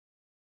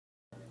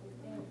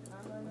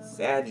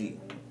Saggy.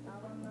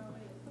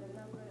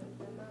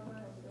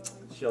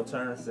 It's your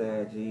turn,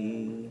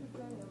 Saggy.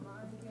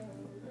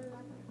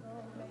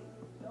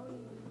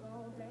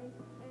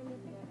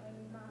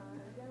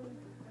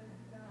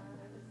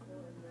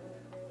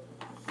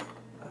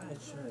 I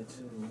try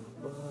to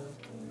avoid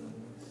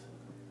things.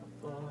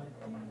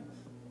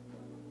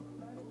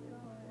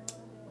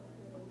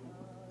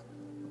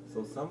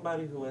 So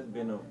somebody who has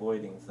been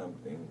avoiding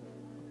something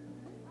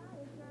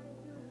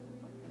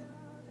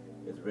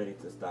is ready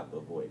to stop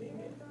avoiding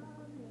it.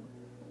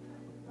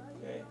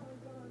 Okay.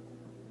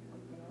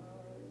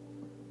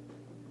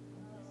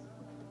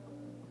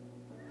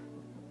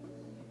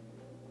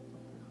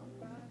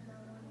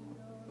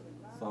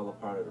 It's all a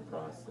part of the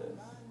process.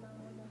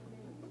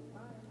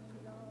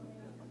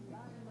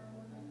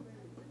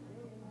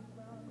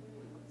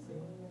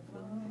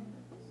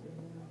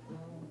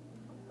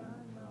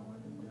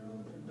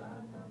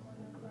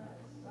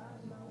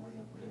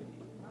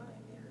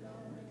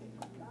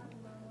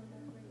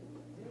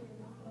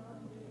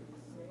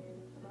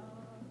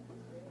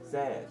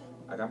 Sag,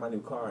 I got my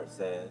new card,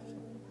 Sag.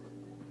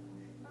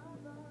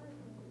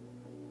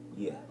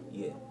 Yeah.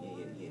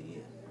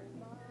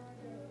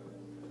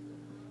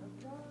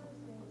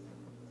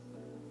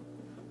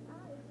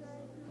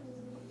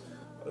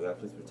 Oh God,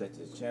 please protect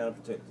this channel,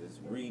 protect this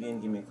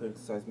reading. Give me a clear,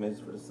 concise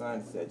message for the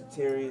sign of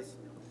Sagittarius.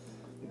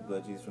 The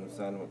blood Jesus from the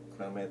sign of my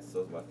crown, my head, the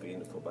soles of my feet,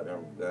 and the full body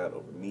armor of God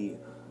over me,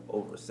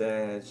 over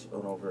Sag,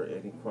 and over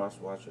any cross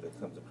watcher that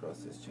comes across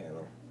this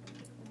channel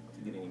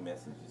to get any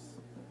messages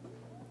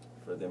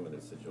for them in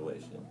this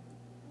situation.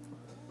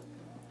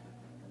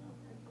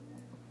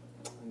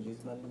 In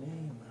Jesus' mighty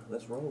name,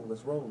 let's roll.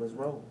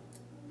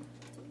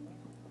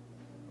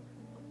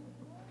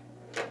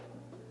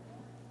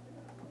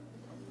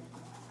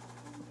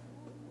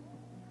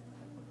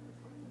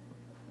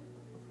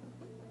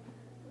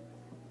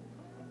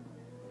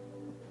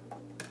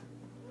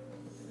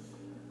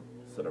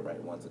 So the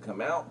right ones will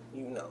come out,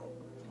 you know.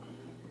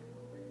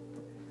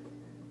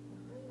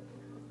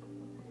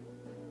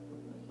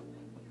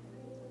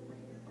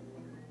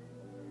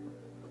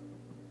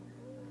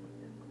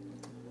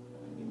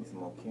 Give me some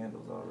more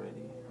candles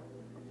already.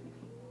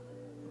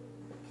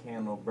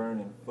 Candle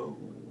burning fool.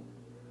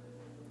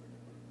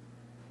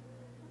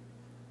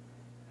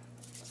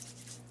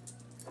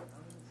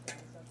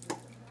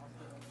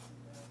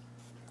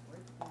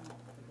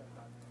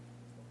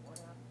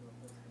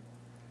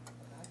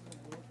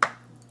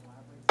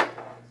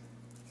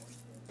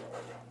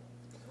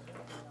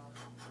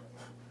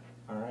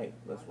 Alright,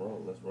 let's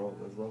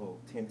roll.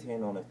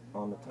 10-10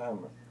 on the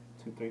timer.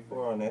 2, 3,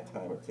 4 on that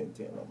timer.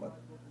 10-10 on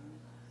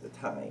the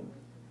time.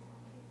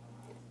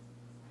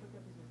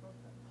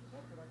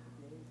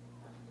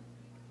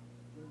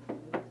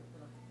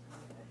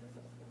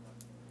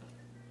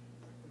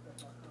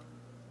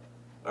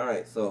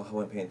 Alright, so I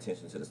wasn't paying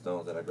attention to the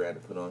stones that I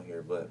grabbed to put on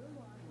here, but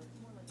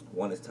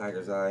one is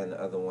Tiger's Eye and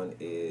the other one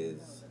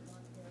is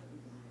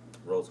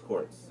Rose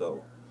Quartz.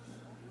 So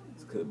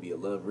this could be a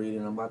love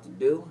reading I'm about to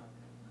do,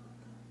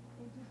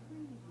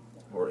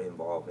 or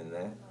involved in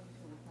that.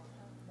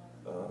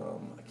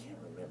 I can't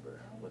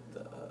remember what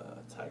the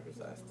Tiger's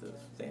Eye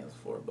stands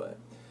for, but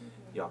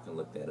y'all can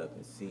look that up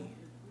and see.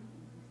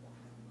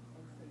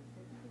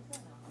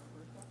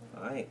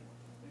 Alright.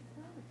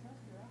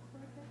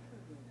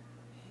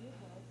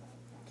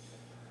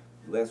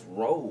 Let's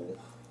roll.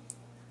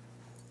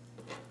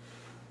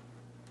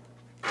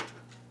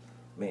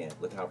 Man,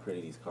 look how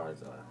pretty these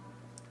cards are.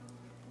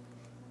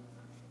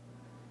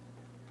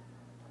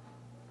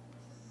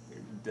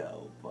 They're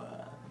dope.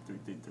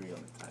 333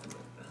 on the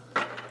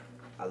timer.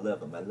 I love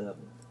them.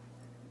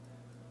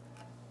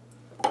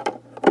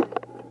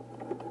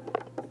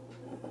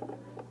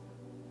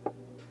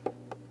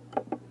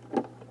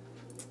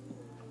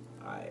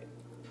 Alright.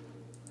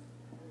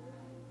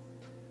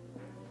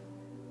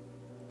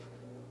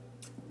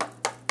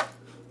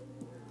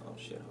 Oh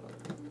shit, hold on.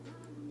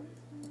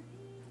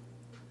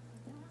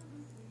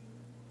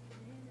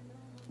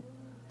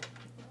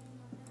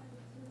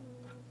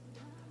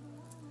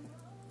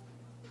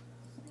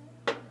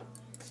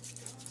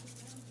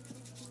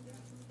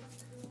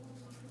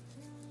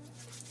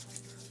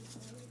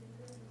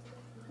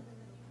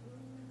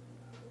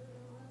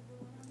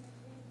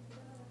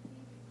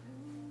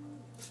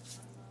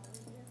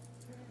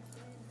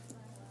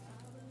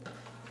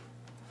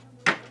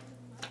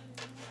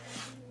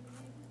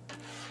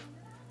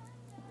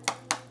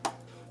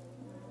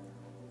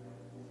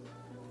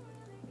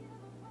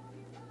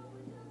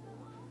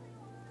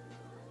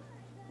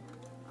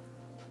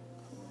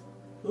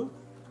 Ooh,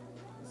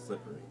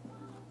 slippery.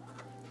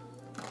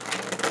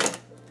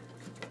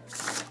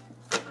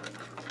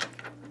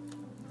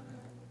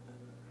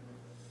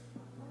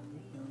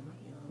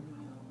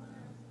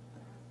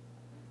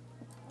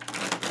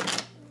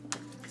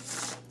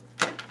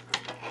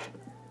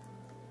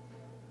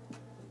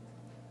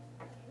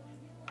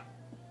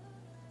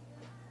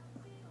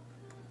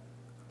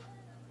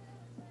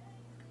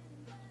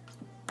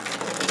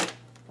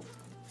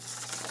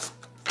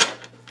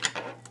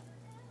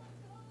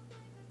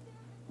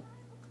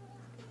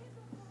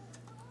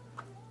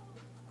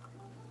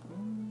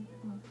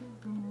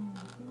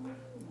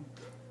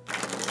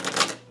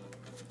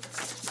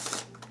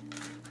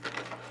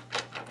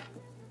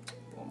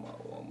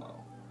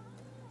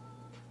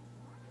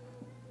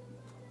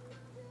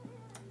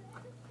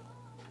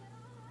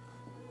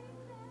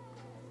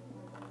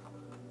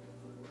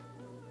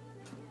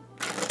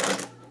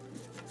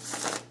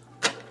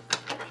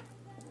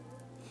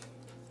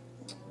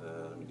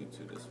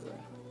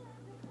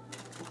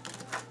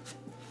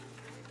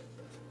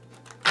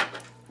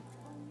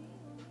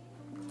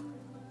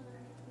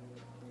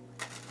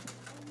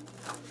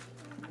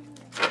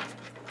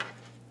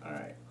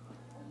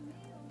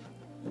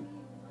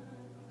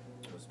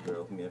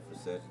 for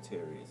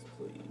Sagittarius,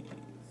 please.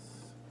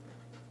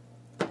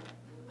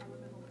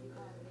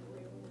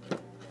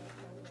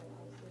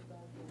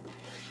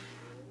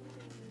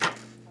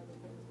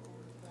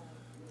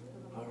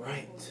 All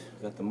right,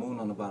 got the moon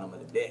on the bottom of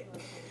the deck.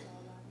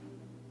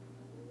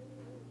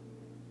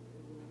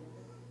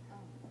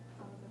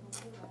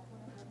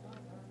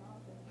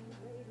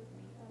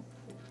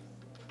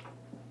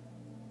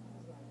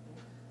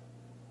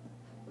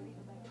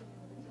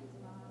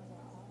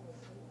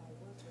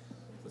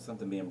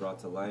 Something being brought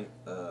to light.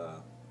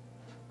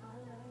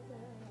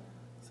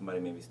 Somebody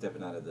may be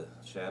stepping out of the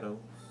shadows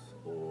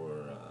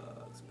or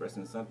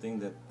expressing something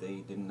that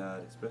they did not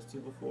express to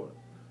you before.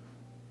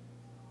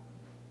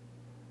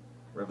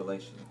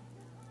 Revelation.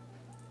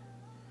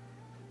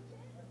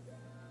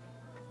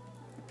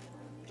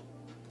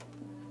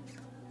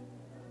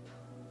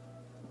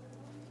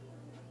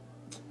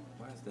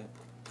 Why is that?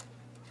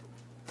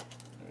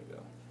 There we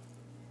go.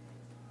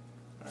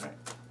 All right.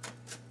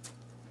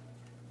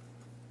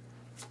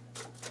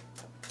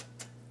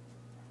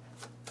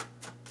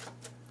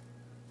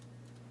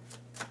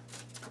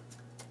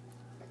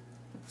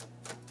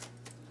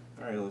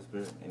 All right, Holy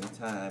Spirit,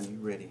 anytime you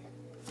ready.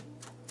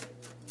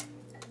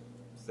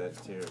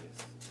 Sagittarius.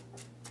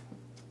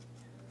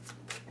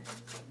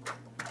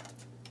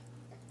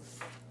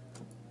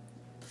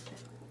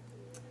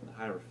 The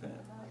Hierophant.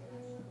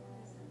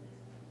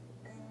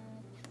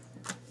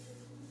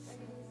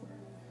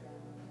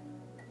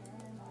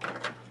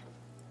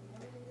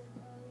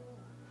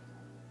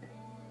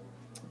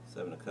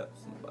 Seven of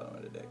Cups on the bottom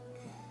of the deck.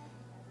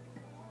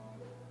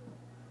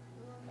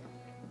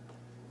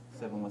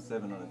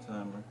 717 on the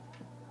timer.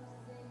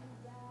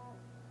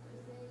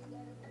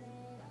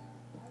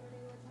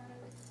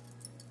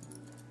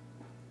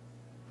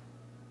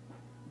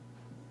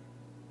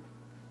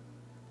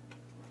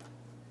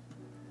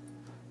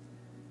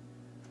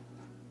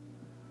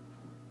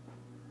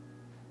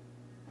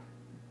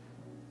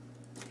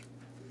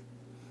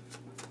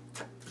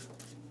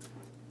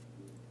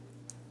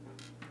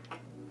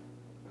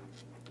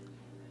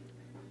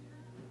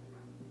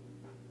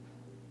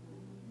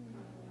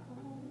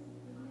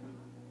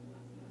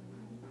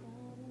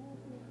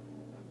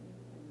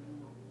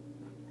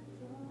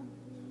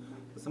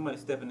 Somebody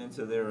stepping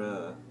into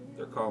their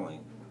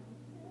calling.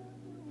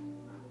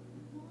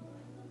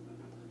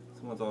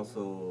 Someone's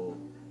also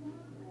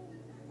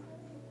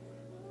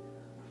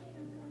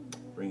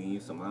bringing you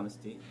some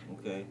honesty,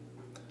 okay?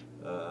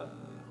 But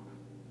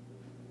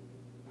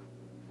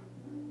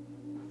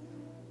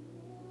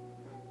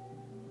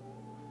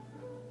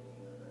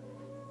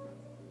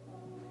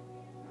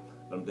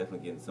I'm definitely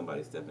getting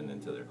somebody stepping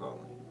into their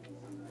calling.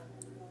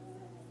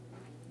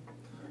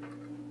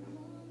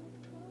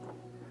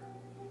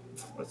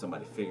 Or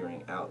somebody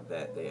figuring out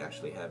that they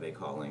actually have a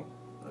calling,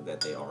 or that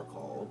they are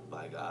called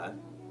by God.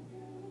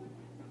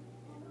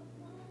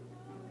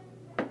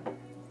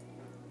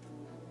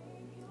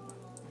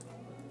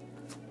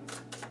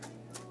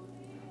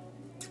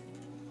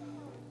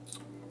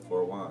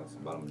 Four of Wands,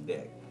 bottom of the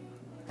deck.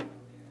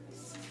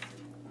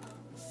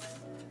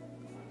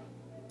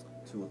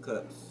 Two of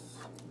Cups,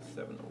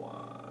 Seven of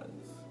Wands.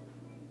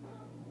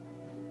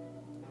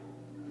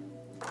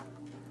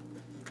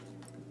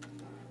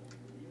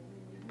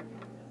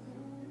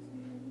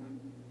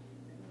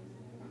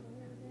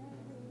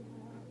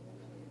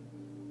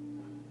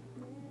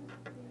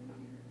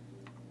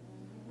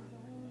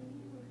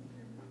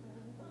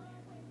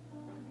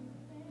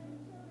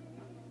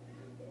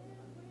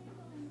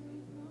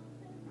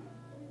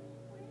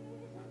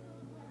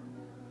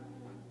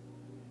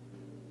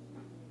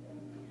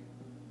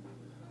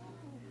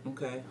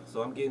 Okay,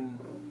 so I'm getting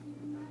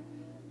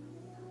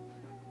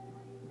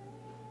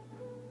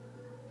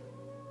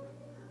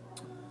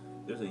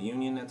there's a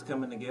union that's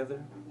coming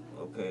together.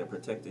 Okay, a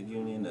protected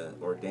union, an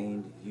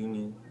ordained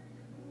union.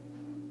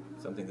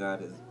 Something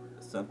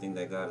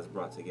that God has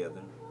brought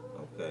together.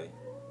 Okay.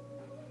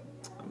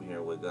 I'm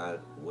hearing what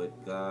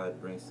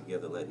God brings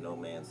together, let no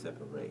man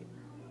separate.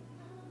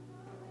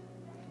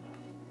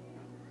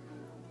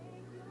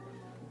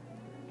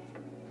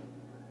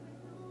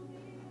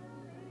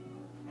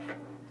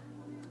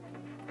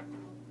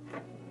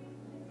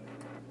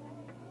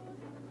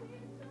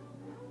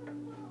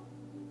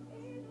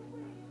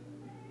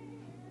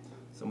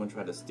 Someone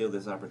tried to steal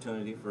this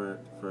opportunity for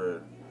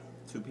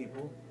two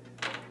people.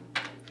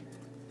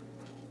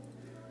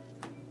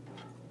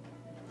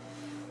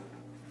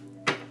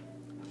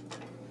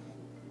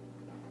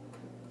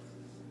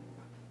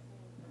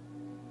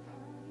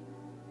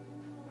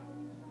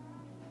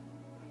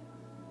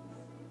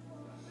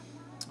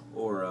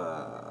 Or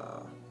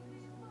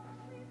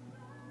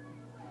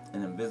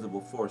an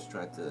invisible force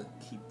tried to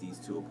keep these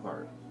two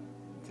apart.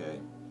 Okay.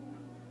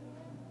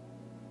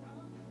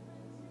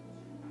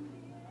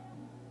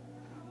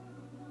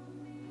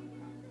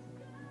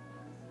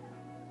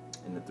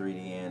 In the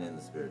 3D and in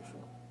the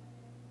spiritual.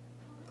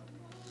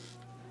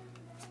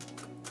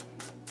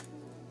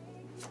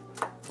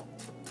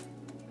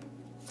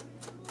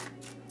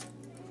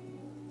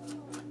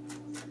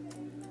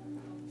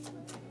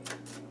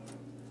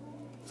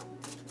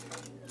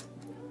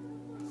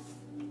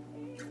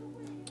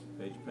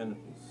 of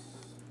Pentacles.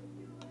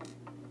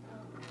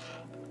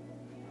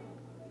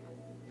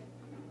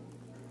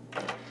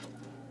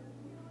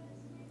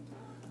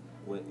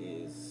 What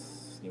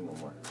is, give me one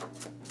more.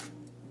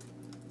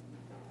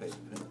 Page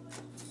of Pentacles.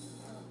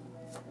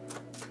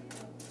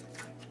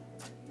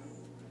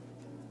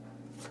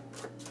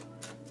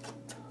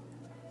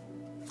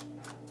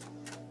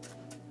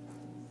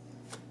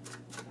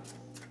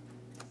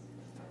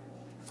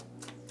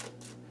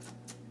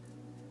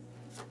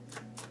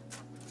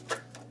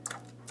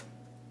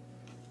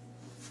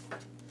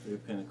 Three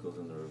of Pentacles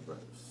in the reverse.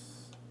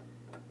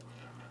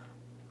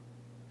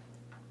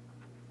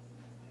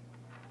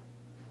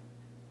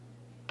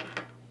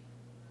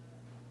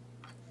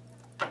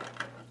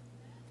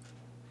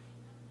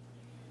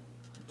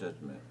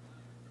 Judgment.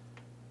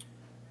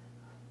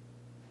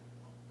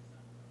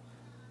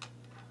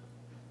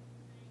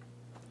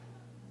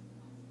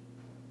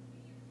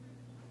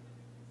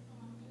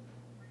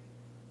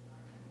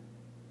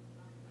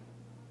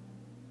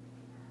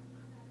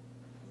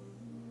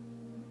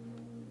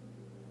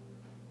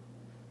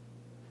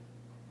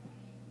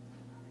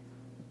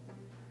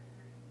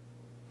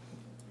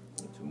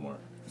 And two more.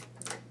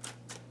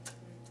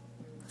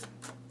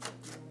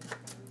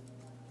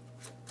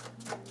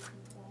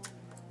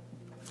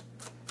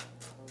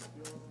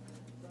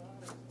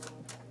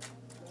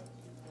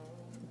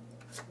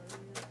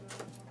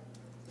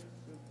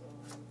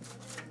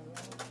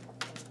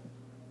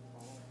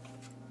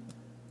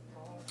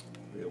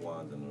 Three of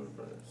Wands in the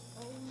reverse.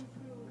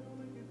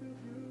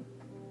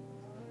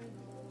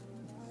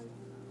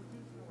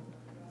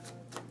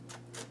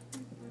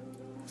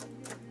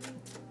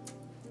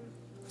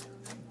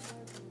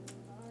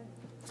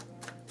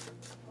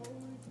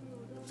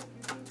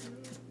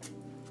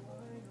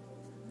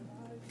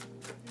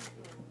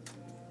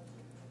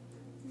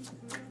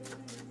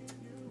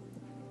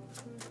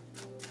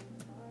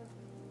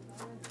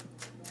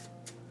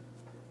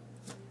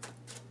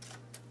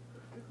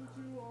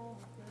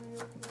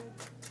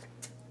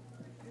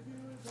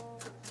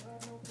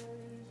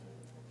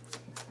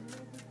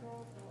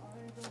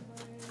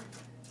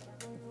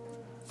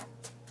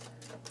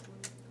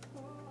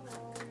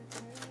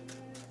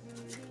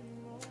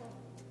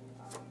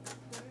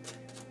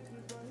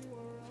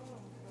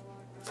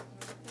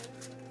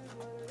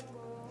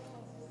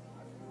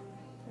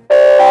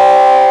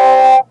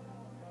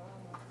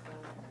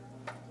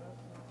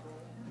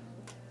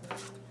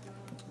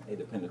 Eight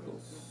of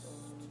Pentacles.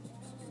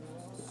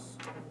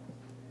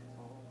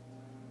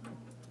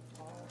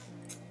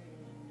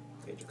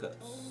 Page of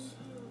Cups.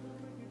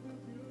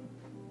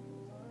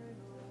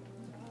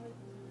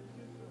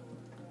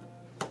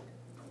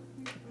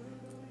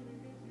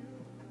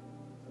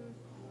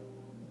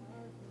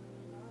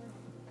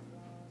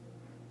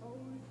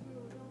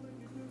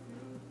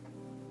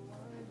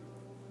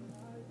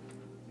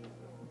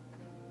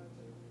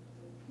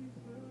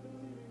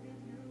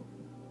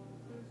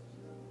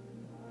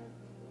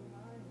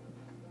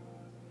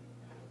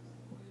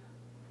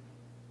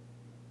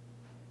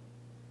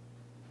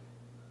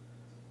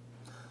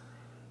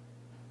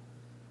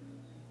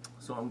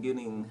 So I'm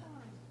getting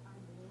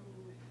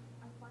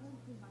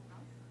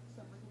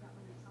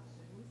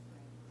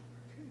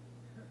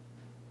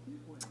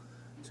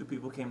two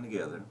people came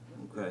together,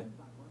 okay?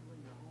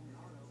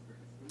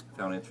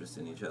 Found interest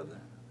in each other,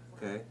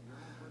 okay?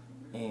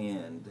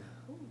 And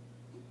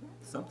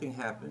something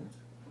happened,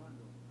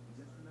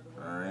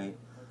 all right,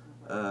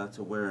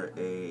 to where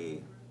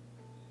a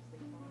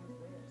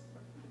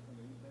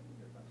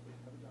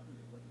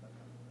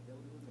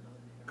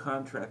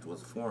contract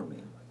was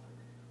forming,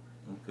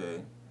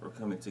 okay, or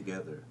coming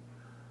together,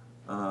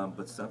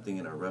 but something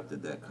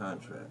interrupted that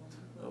contract,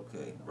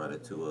 okay, brought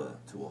it to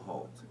a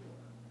halt.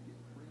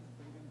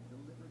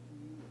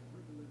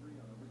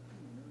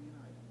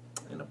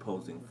 An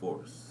opposing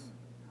force.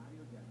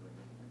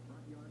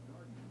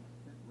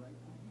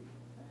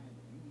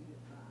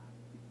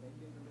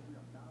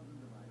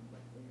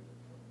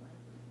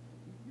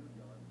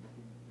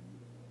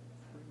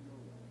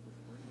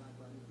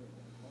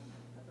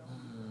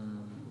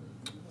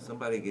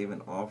 Somebody gave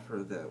an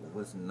offer that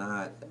was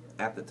not,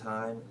 at the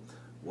time,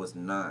 was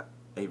not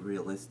a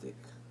realistic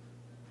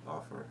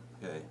offer,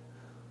 okay?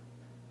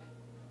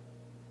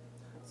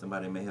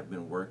 Somebody may have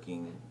been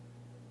working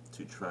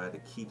to try to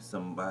keep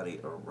somebody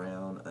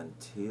around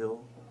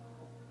until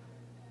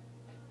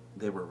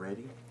they were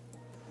ready.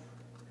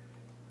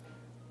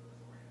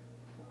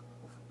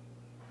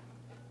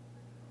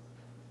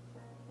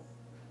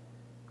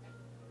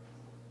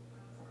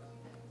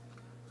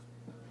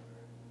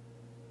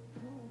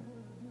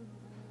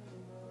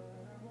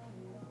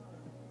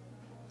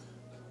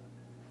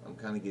 I'm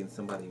kind of getting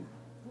somebody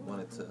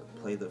wanted to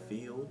play the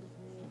field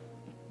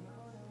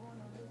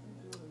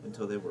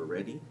until they were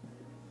ready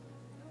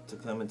to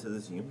come into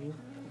this union.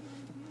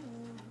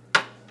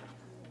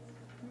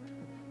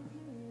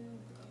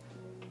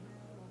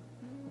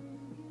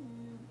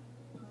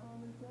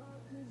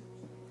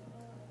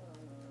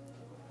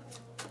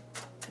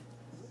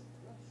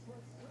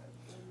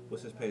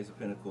 What's this Page of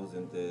Pentacles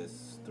in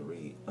this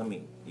three?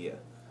 Yeah.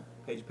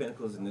 Page of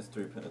Pentacles and this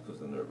Three of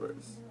Pentacles in the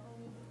reverse.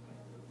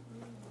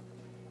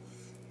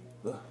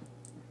 Ugh.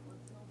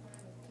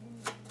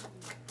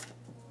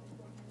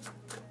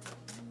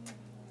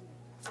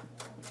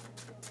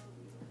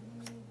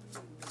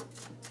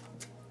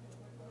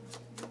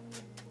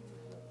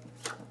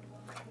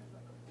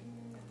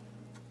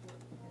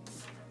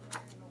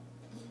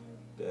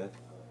 Death.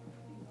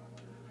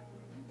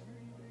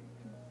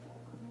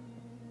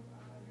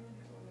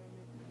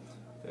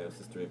 Okay,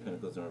 this is Three of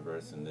Pentacles in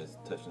reverse, and this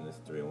touching this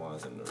Three of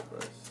Wands in the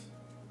reverse.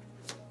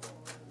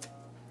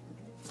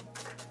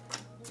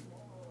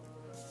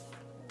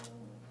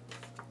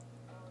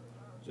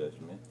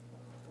 Judgment.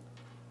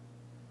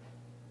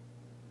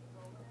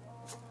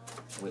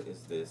 What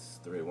is this?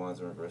 Three of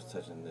Wands in reverse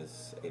touching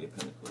this Eight of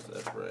Pentacles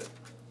upright.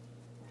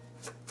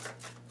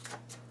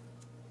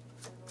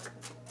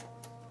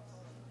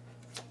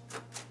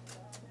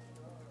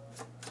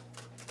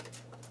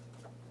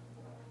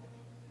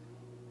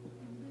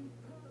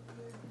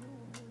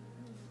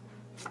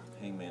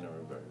 Hangman in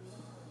reverse.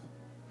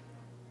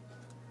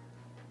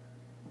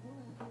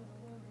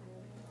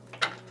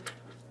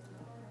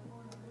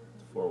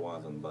 Four of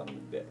Wands on the bottom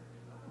of the deck.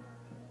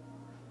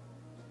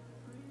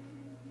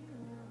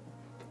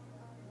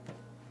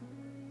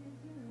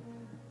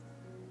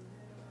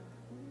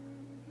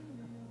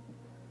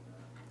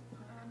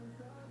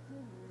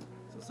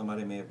 So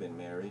somebody may have been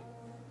married,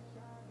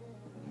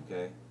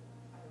 okay,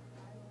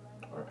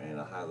 or in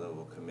a high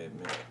level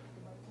commitment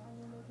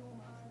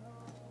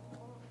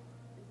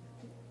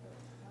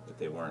that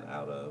they weren't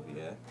out of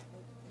yet.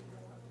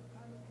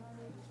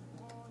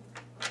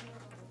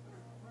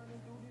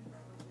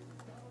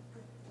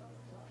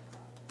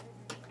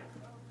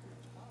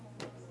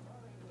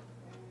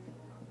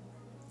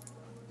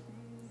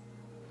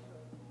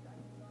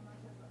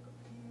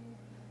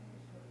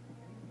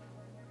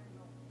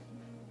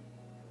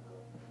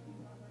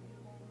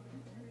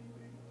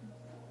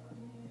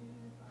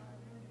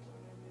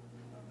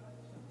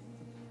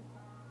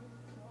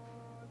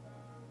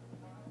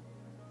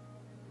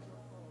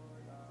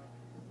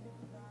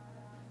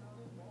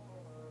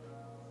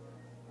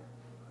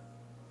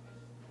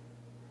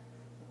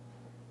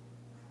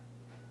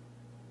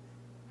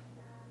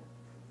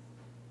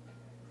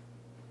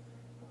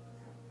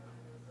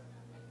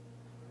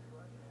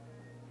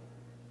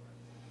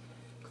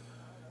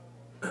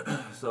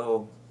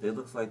 So it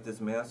looks like this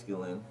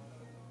masculine,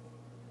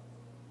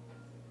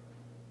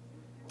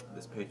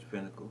 this Page of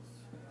Pentacles,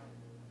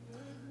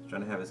 is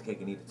trying to have his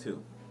cake and eat it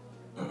too.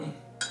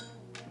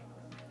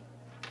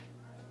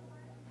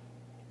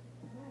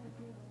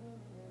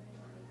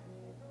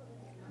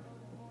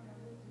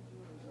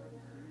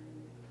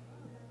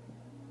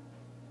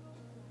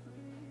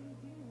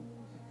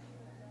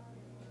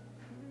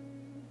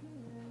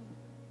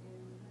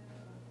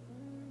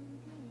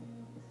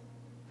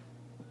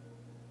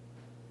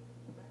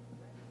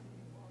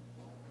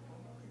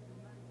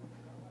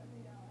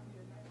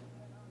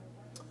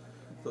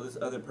 So this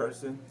other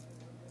person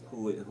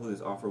who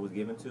this offer was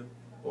given to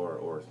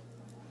or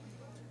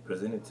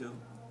presented to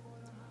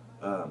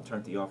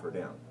turned the offer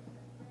down.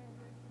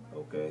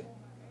 Okay,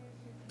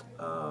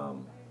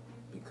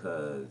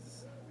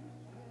 because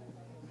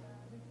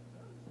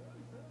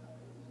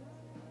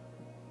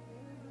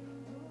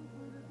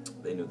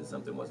they knew that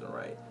something wasn't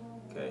right.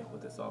 Okay,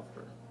 with this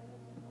offer,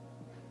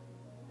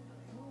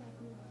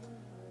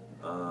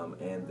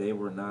 and they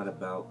were not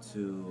about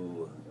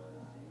to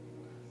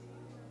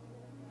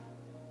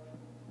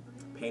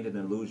paint an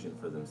illusion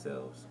for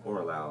themselves or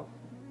allow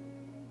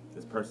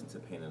this person to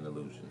paint an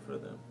illusion for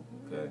them,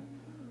 okay?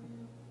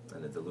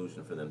 And a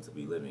delusion for them to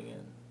be living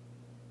in.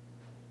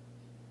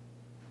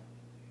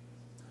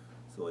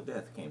 So a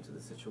death came to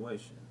the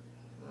situation,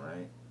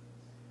 right?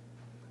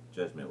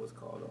 Judgment was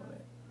called on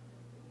it.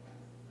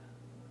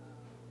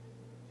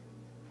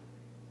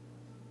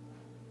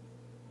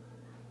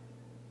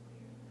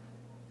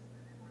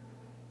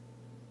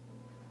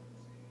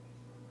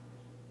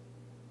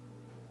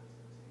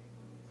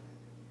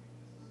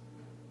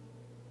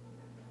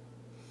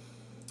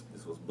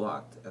 This was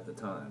blocked at the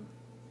time.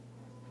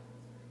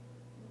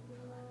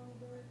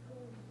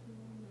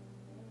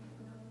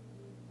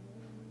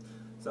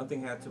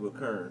 Something had to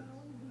occur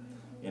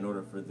in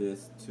order for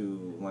this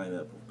to line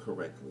up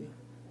correctly,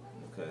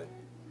 okay?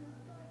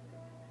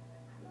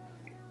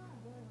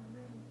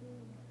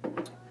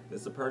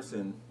 This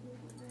person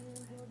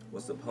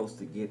was supposed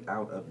to get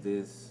out of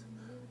this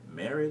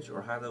marriage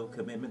or high-level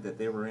commitment that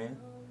they were in,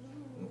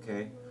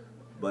 okay?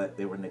 But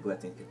they were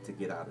neglecting to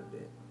get out of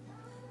it.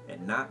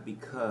 And not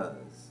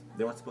because,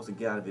 they weren't supposed to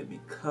get out of it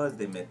because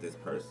they met this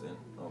person,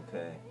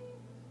 okay?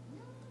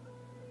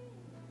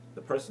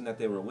 The person that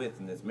they were with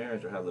in this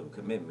marriage or high-level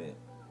commitment,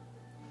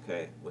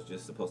 okay, was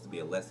just supposed to be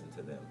a lesson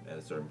to them at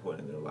a certain point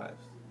in their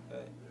lives,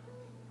 okay?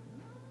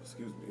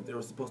 Excuse me. They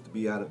were supposed to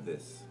be out of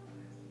this.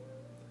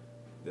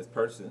 This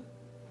person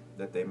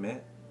that they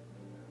met,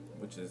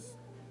 which is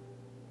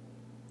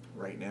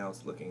right now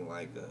it's looking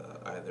like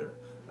either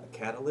a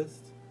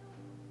catalyst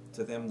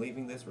to them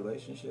leaving this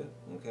relationship,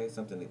 okay,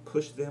 something that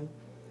pushed them,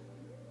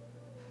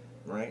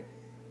 right,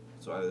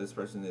 So either this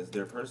person is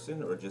their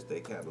person or just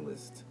a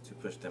catalyst to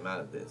push them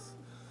out of this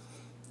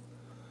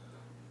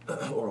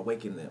or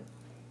awaken them.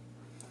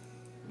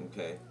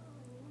 Okay?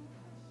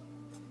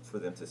 For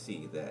them to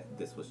see that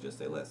this was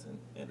just a lesson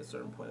at a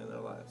certain point in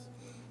their lives.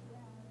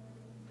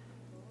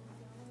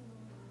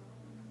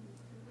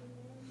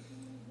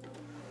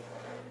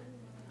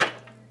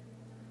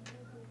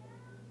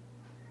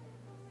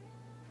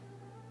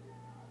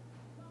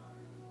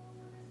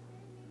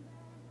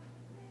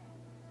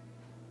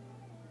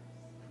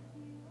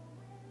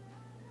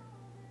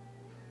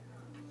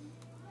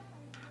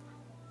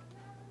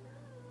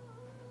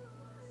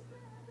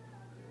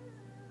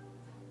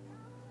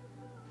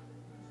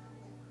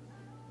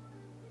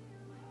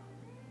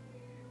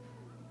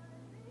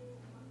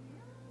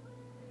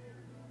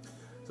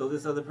 So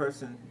this other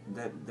person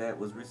that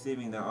was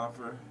receiving their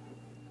offer,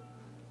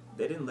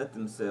 they didn't let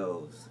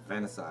themselves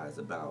fantasize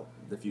about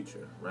the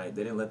future, right?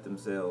 They didn't let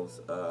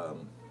themselves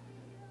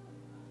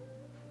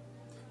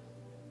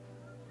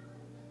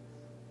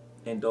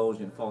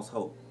indulge in false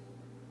hope,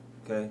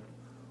 okay?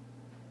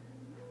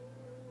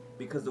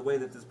 Because the way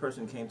that this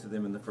person came to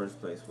them in the first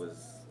place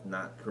was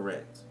not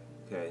correct,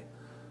 okay?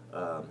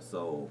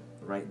 So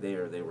right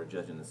there, they were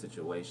judging the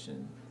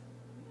situation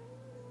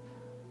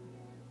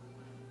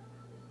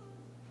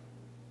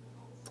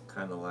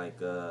kind of like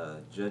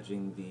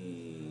judging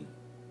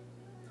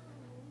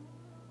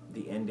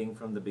the ending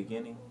from the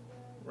beginning,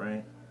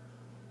 right?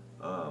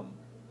 So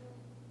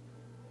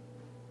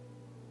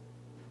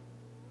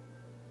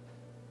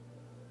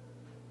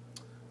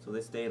they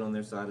stayed on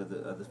their side of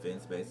the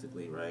fence,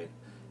 basically, right?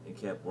 And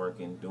kept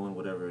working, doing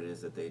whatever it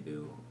is that they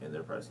do in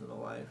their personal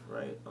life,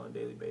 right, on a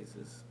daily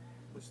basis,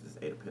 which is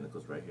Eight of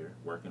Pentacles right here,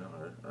 working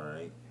hard, all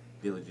right,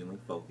 diligently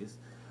focused.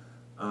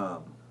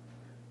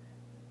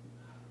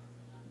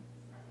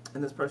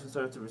 And this person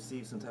started to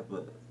receive some type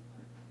of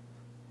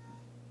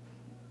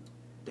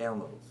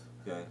downloads,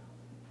 okay,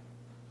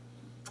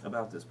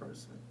 about this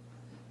person.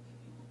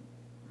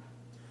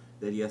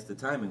 That yes, the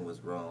timing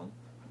was wrong,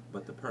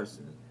 but the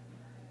person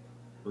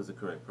was the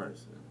correct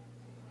person.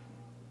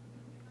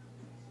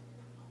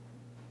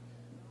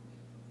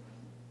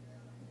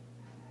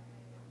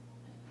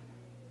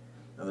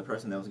 Now the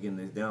person that was getting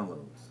these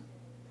downloads,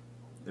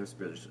 they're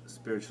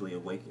spiritually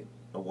awoken.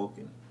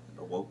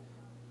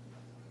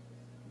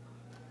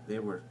 They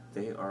were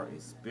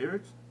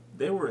spiritually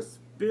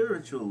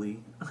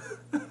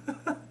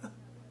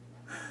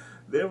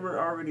they were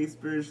already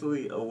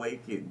spiritually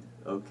awakened,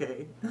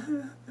 okay?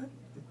 The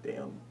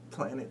damn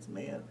planets,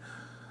 man.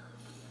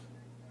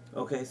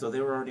 Okay, so they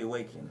were already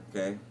awakened,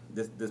 okay?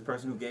 This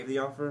person who gave the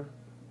offer,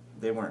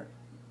 they weren't.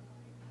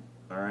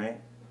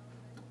 Alright?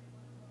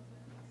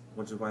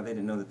 Which is why they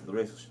didn't know that the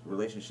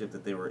relationship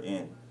that they were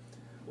in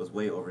was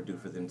way overdue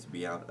for them to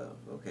be out of,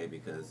 okay?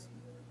 Because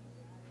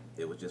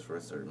it was just for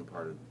a certain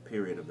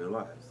period of their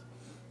lives.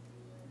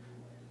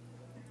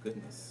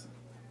 Goodness.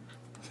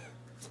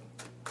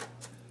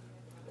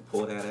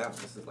 Pull that out.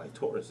 This is like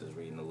Taurus is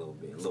reading a little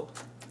bit. Look.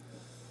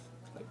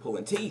 Like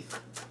pulling teeth.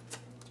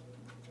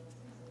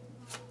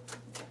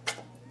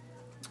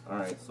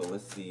 Alright, so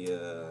let's see.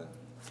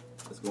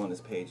 Let's go on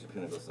this Page of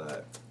Pentacles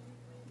side.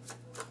 This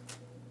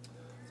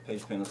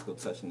Page of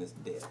Pentacles touching this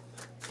death.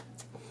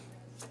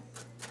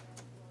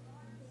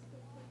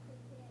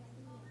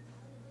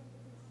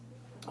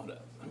 Hold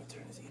up. Let me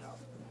turn this heat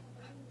off.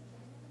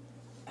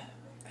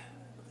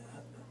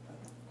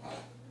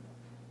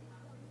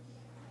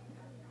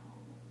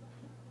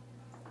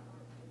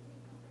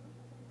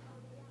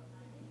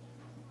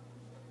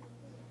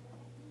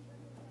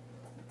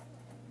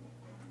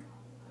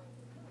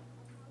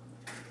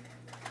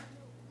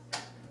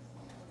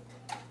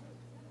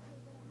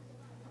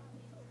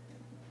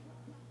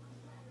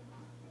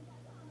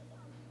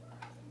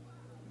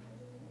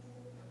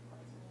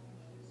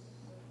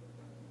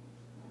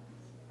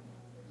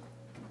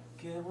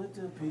 Care what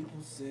the people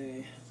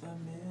say, a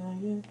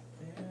million,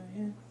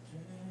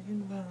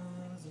 trillion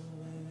miles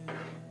away.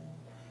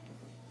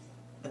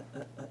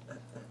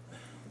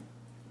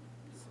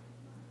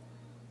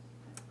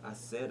 I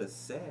said a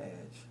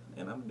Sag,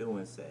 and I'm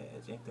doing Sag.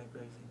 Ain't that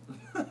crazy?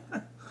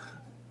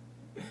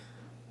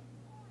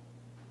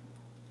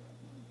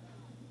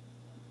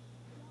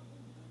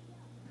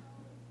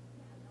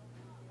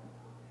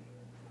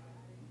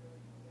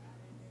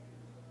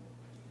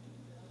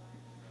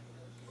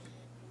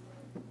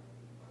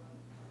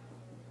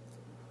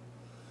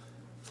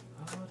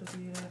 To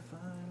be that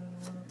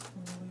fine,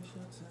 waste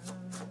your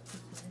time.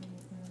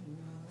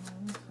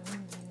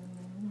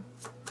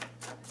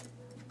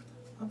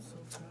 I'm so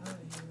proud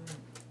of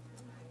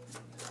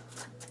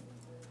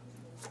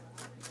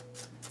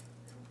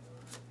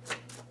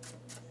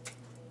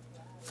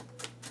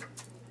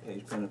you.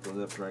 Page Pentacles,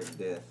 upright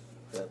death,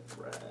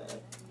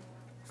 upright.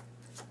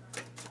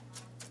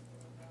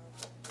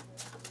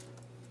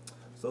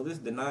 So this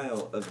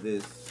denial of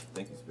this,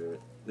 thank you,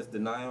 Spirit. This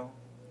denial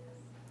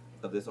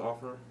of this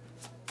offer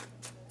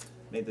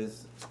made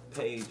this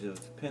Page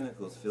of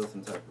Pentacles feel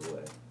some type of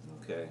way,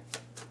 okay?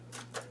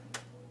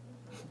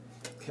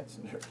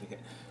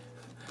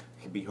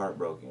 could be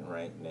heartbroken,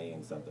 right? And they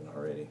in something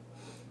already.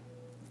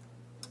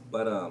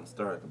 But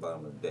start at the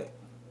bottom of the deck.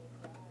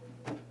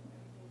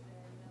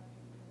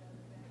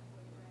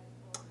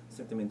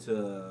 Sent them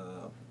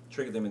into,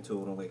 trigger them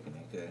into an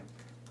awakening, okay?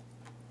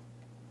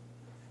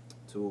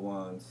 Two of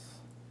Wands,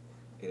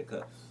 Eight of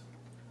Cups.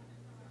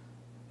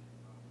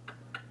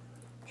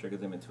 Trigger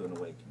them into an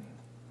awakening.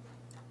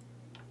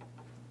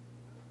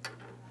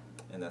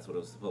 And that's what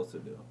it was supposed to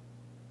do,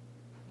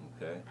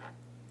 okay?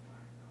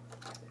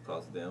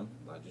 Cause them,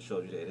 I just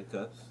showed you the Eight of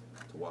Cups,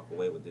 to walk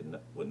away with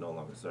what no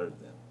longer serves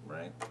them,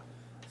 right?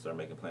 Start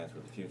making plans for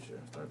the future.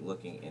 Start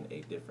looking in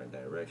a different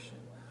direction.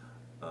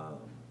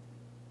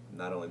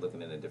 Not only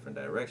looking in a different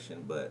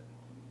direction, but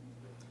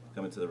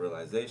coming to the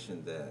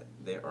realization that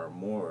they are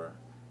more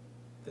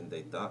than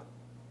they thought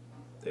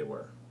they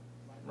were,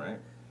 right?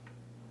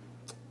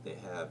 They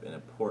have an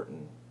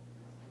important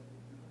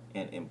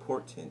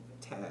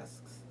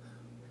tasks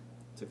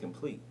to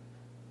complete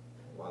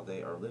while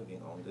they are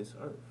living on this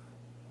earth.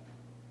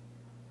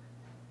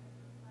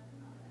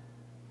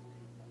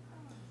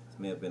 This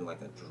may have been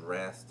like a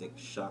drastic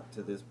shock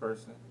to this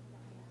person.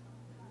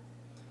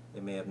 They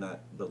may have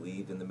not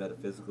believed in the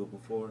metaphysical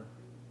before,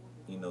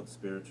 you know, the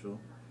spiritual.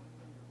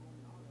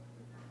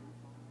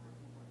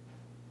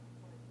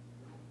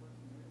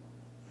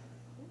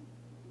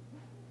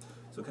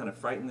 So it kind of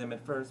frightened them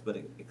at first, but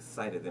it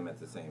excited them at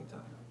the same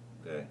time,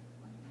 okay?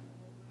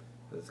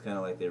 It's kind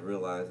of like they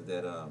realized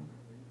that,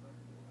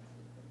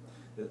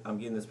 I'm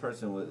getting this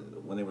person,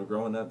 when they were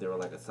growing up, they were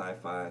like a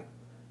sci-fi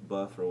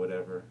buff or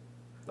whatever,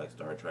 like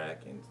Star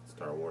Trek and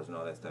Star Wars and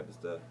all that type of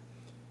stuff.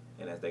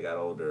 And as they got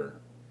older,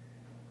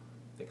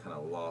 they kind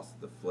of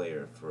lost the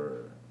flair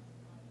for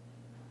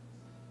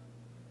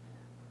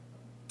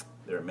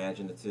their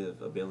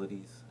imaginative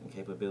abilities and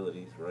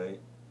capabilities, right?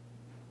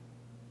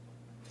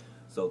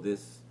 So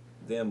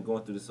them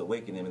going through this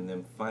awakening and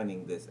them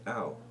finding this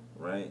out,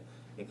 right?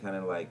 It kind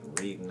of like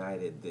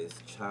reignited this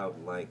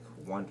childlike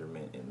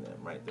wonderment in them,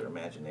 right? Their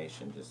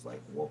imagination just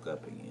like woke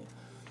up again.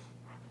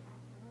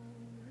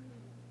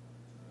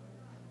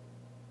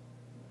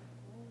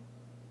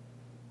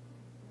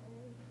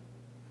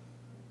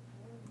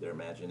 Their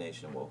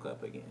imagination woke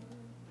up again.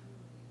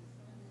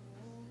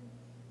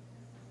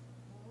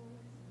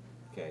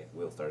 Okay,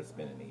 wheel started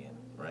spinning again,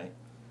 right?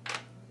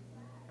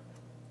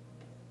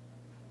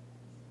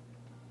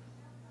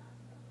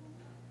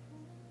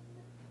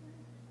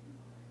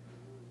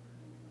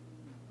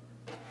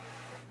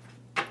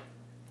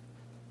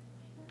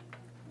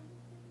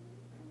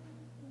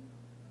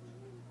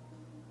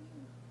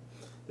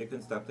 They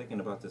couldn't stop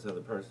thinking about this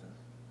other person.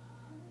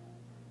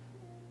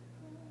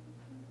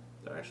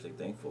 They're actually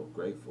thankful,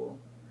 grateful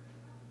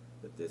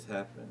that this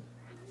happened.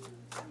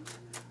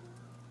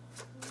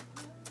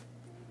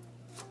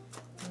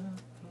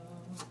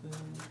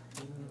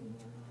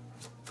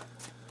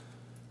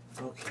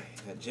 Okay,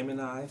 got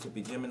Gemini, could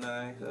be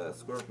Gemini,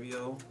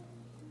 Scorpio.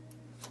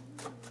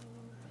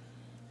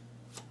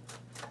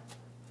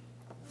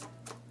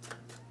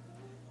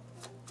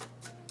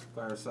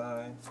 Fire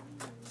sign,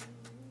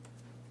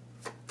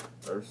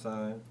 earth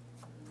sign.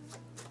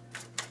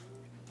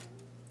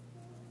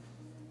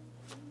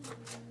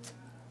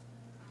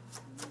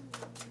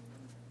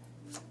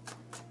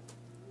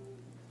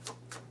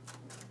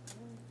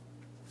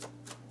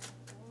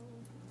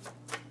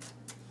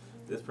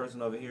 This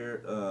person over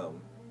here,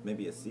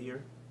 maybe a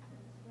seer.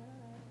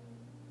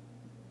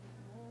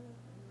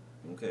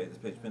 Okay, this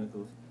Page of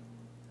Pentacles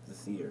is a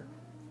seer.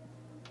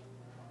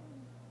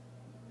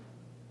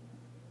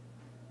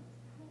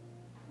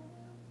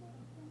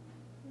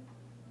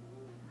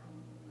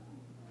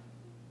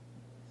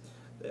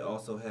 They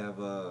also have,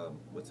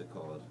 what's it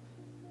called?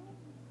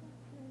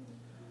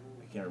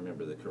 I can't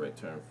remember the correct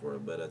term for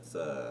it, but it's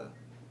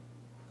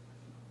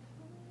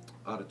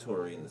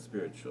auditory and the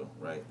spiritual,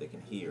 right? They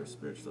can hear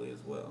spiritually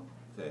as well.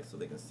 Okay, so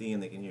they can see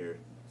and they can hear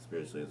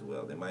spiritually as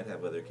well. They might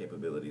have other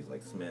capabilities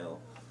like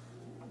smell.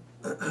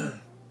 Be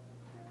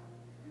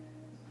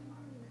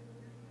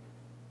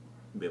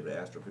able to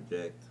astral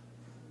project.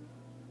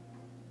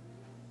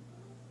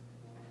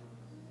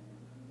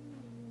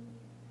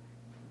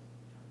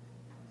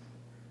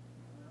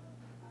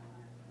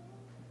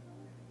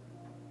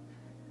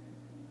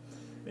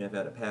 May have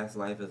had a past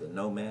life as a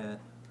nomad.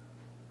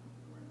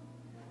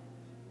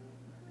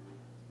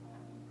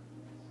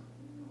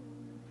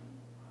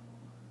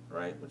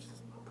 Right, which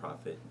is a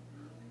prophet.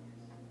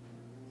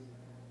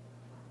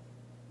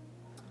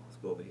 Let's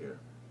go over here.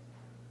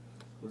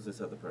 Who's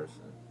this other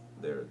person?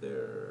 Their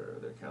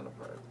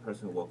counterpart. The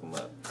person who woke them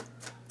up.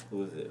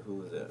 Who is it?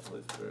 Who is that?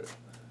 Holy Spirit.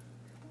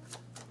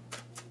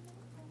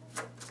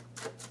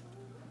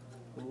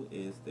 Who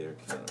is their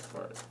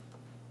counterpart?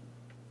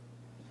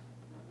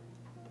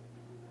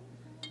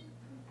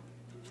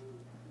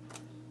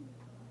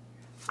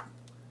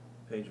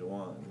 Page of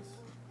Wands.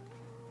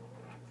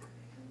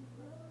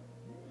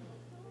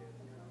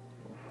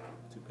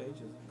 Two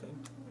pages, okay.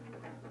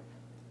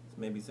 It's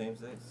maybe same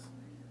sex.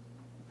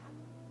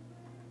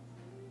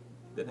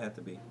 Didn't have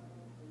to be.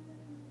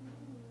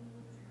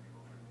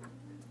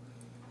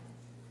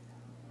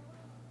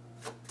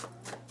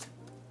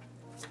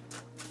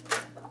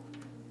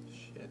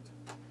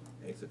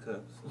 of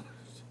Cups.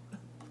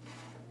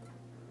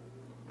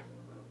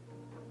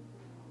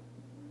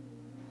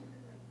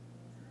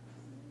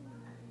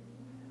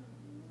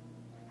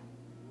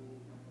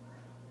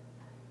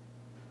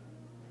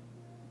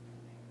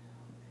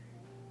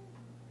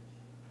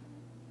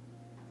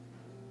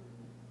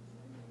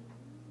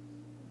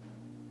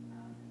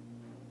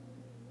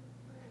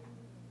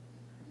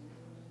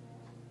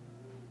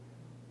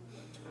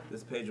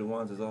 This Page of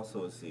Wands is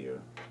also a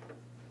seer.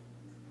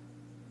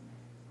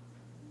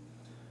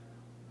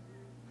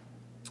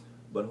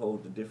 But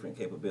hold the different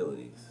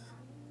capabilities.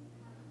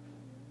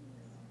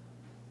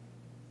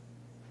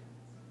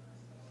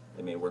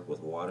 They may work with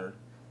water,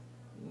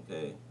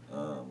 okay.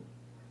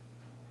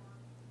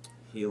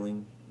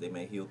 Healing, they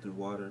may heal through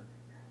water.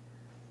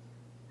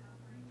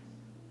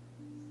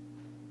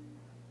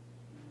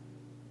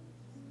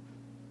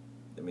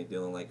 They may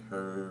deal in like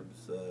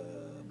herbs,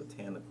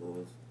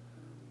 botanicals.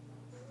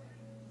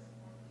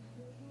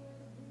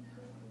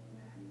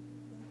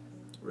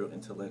 Real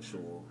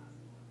intellectual.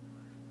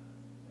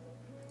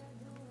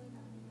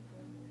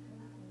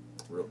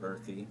 Real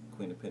earthy,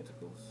 Queen of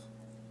Pentacles.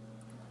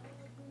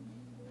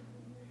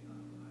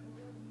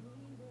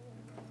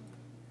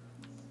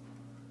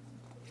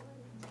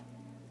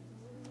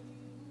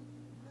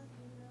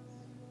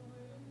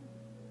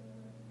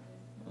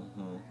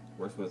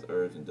 Works with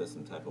herbs and does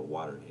some type of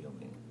water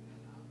healing.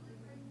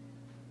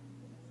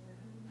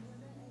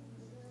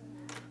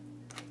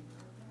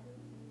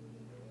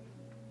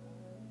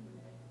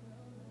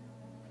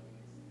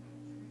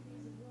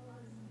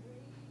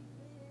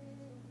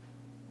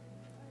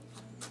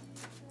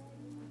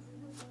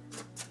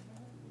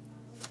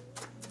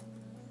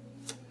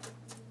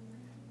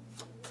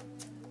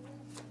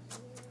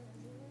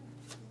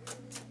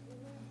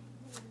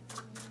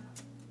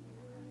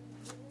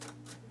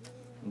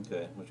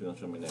 Okay, what you gonna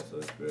show me next? So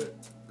that's good.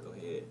 Go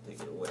ahead, take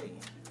it away.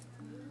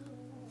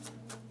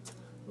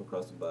 Go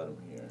across the bottom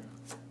here.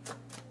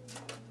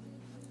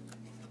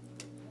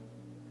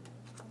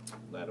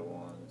 Knight of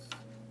Wands.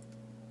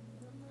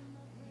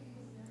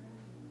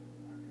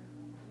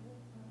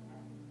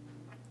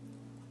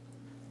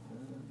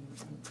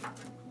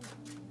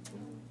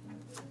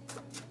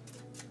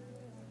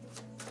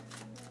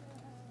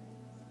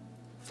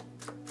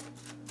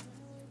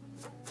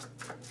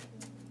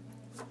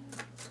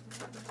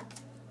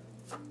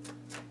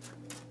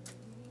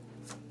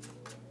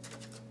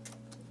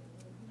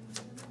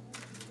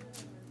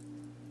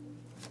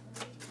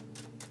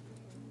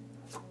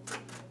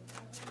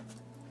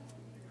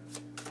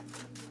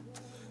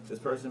 This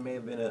person may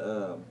have been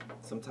a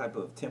some type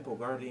of temple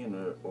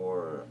guardian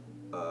or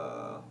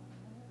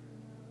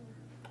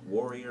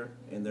warrior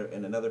in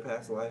another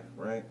past life,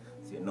 right?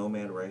 See a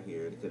nomad right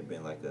here. It could have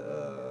been like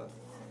a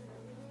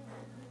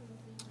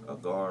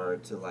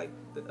guard to like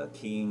a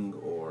king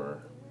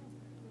or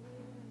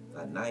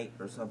a knight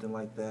or something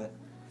like that.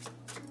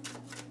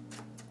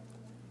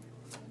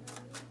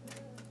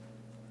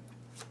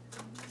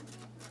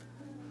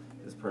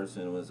 This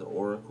person was an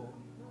oracle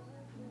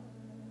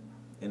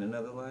in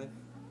another life.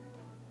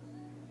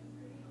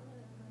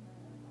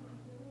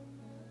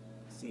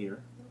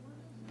 Seer.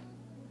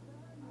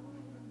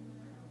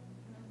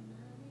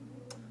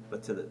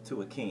 But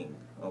to a king.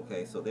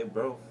 Okay, so they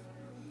both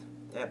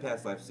had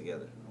past lives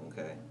together.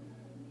 Okay.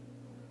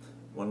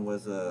 One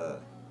was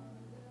a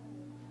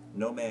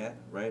nomad,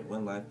 right?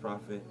 One life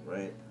prophet,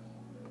 right?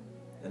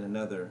 And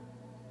another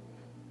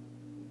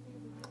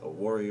a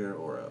warrior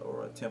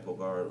or a temple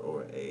guard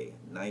or a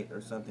knight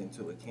or something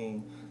to a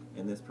king.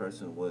 And this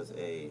person was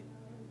a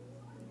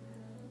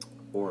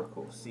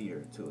oracle,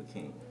 seer to a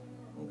king.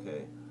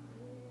 Okay.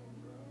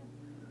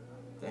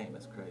 Dang,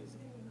 that's crazy.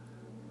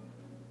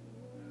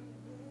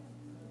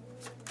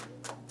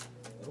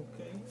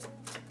 Okay.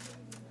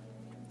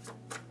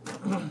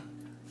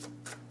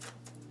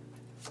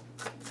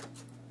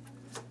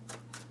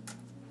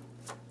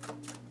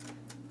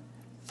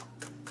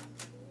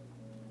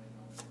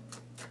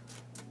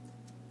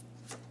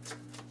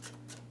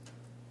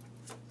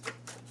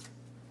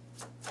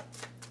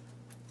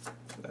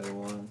 Other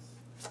ones.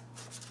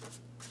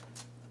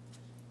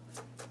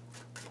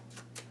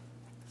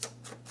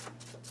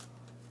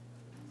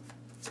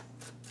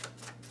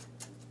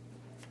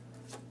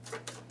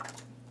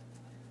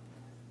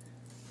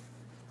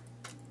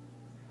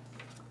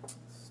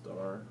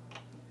 Star.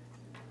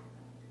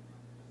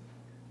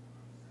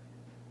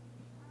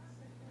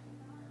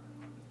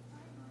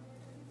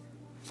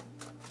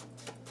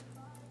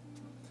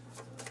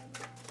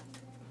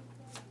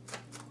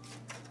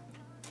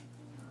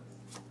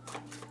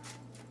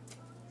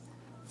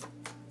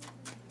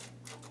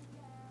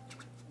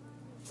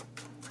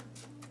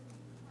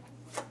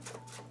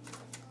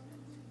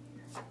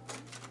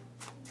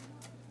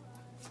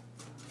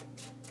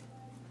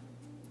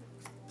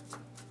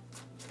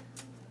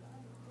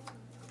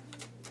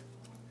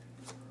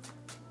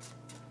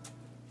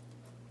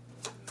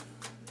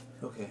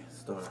 Okay,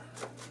 star.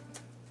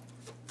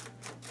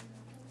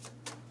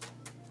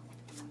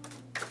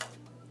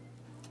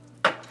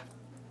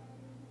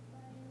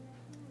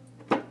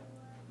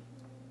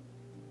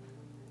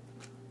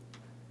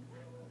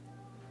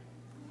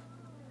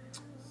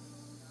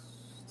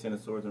 Ten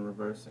of Swords in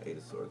reverse, Eight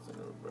of Swords in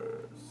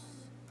reverse.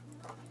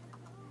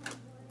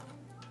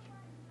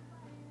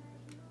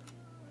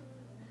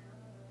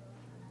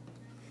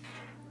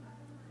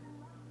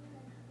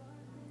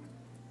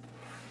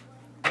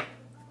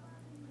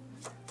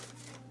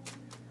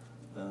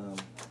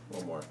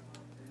 One more.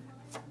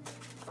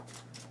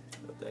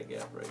 Put that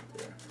gap right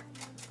there.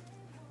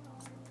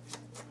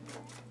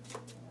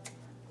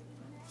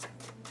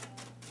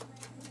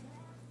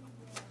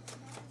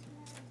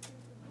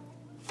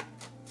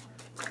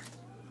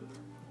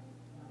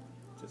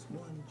 Just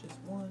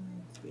one,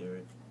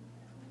 Spirit.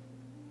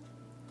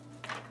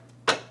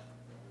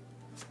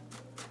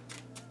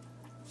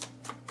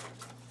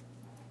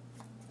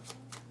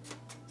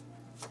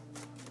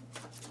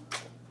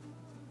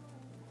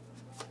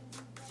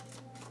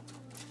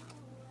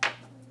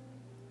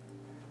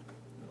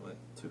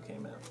 Two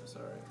came out, that's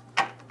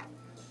alright.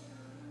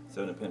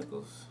 Seven of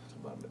Pentacles, to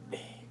the bottom of the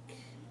deck.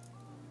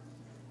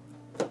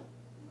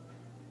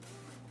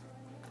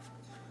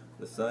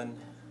 The Sun,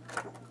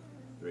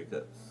 Three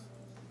Cups.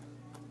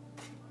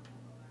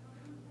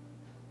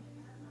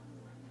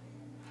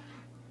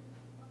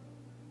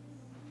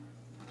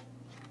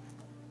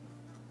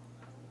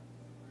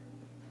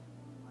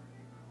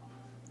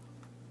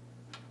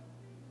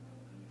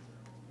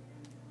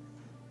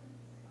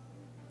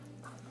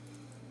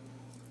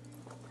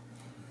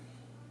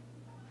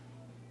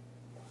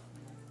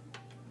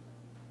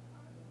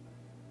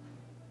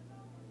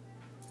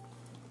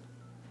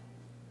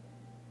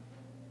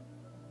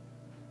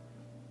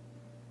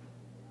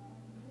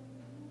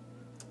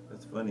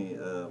 It's funny,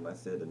 I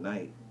said the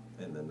Knight,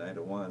 and the Knight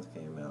of Wands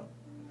came out.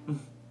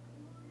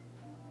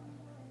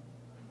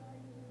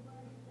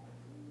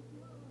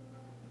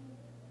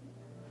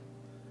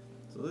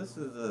 So this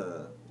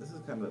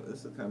is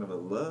kind of a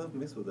love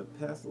mixed with a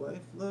past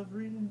life love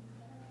reading.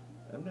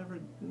 I've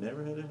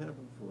never had it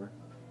happen before.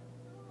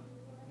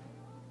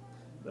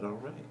 But all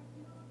right.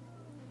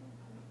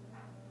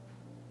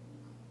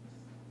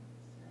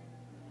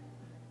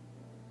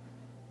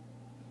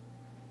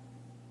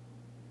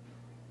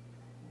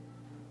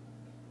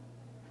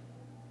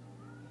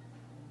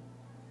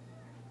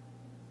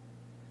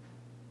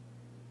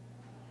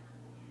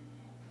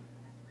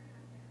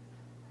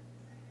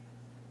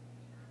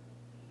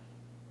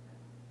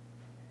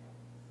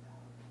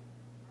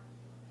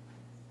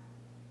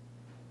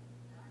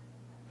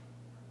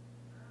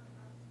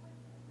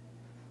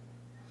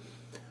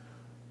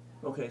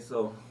 Okay,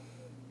 so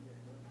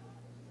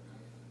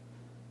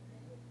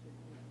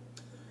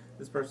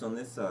this person on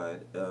this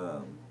side,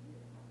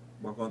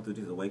 while going through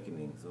these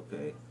awakenings,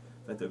 okay,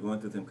 like they're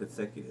going through them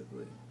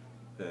consecutively,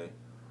 okay,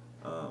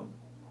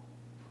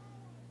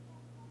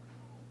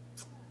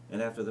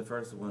 and after the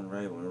first one,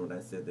 right, when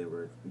I said they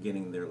were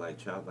getting their like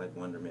childlike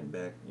wonderment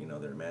back, you know,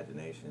 their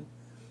imagination,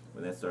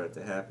 when that started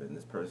to happen,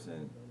 this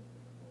person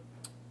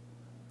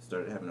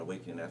started having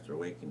awakening after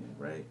awakening,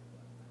 right,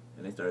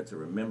 and they started to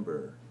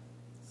remember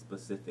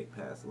specific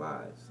past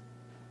lives,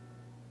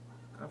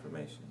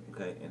 confirmation,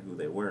 okay, and who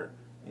they were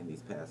in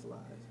these past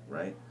lives,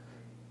 right,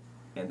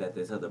 and that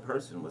this other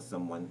person was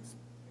someone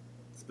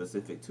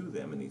specific to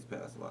them in these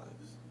past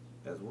lives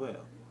as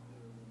well.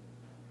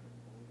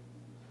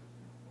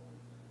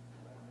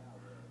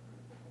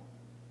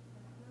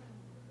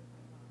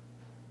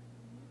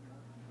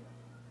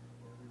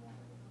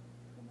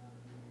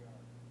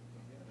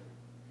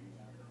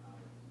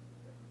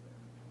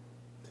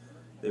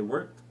 They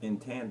worked in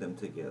tandem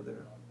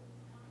together,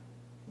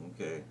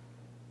 okay,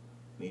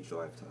 in each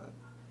lifetime.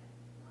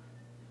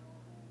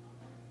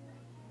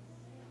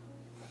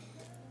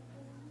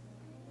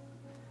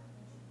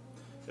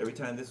 Every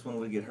time this one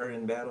would get hurt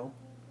in battle,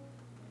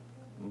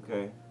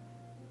 okay,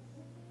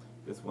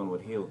 this one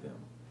would heal them.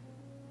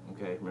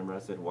 Okay, remember I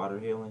said water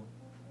healing?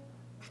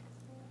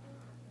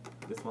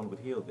 This one would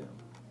heal them.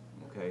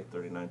 Okay,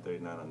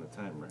 3939 on the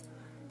timer.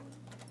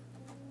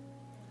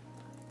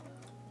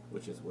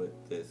 Which is what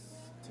this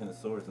Ten of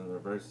Swords in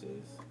reverse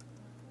is.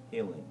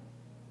 Healing.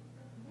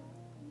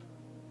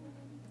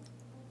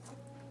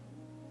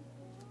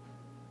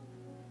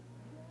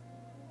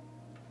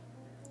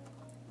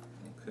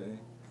 Okay.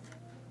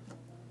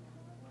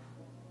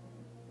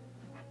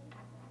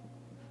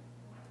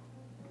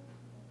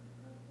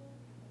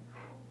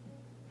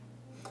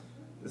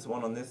 This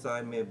one on this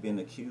side may have been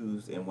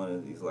accused in one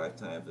of these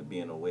lifetimes of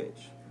being a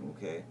witch.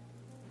 Okay.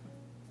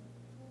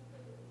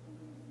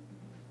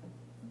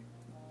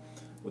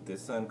 With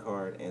this Sun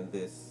card and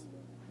this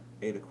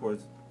Eight of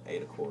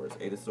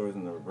Swords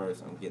in the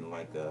reverse, I'm getting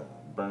like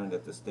burned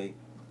at the stake.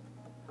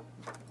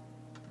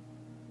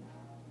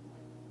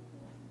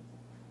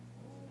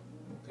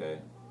 Okay.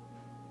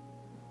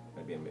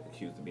 Maybe I'm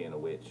accused of being a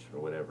witch or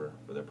whatever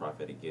for their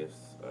prophetic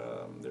gifts.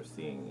 They're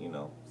seeing, you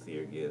know,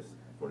 seer gifts,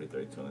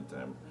 4032 on the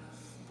timer.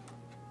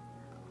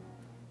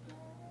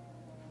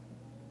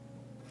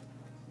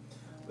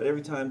 But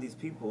every time these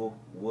people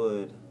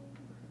would,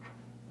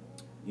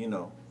 you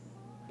know,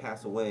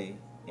 pass away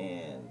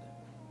and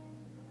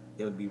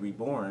they would be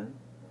reborn,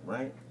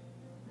 right,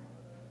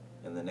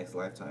 in the next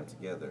lifetime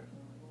together,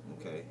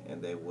 okay, and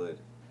they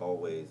would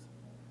always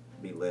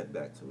be led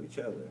back to each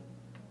other.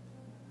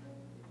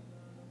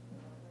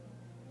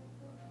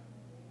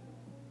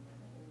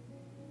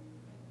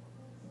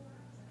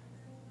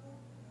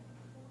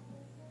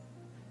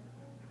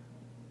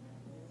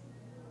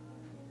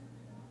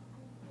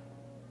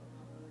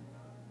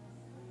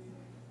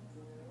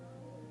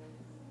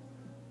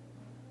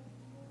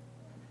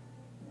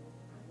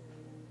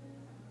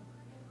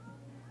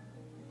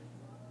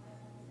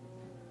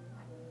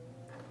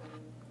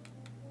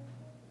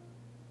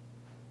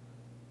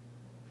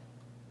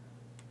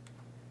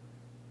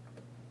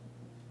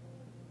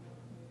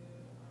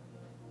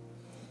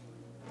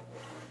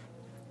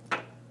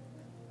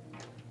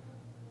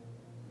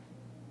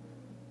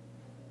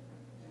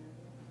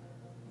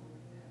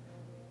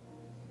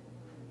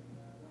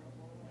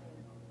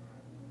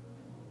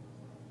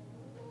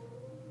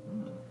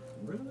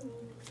 Really?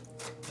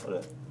 Hold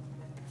up.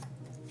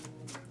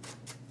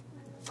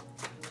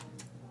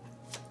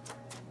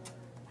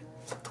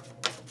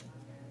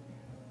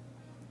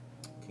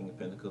 King of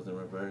Pentacles in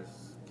reverse,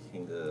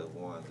 King of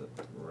Wands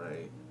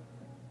upright.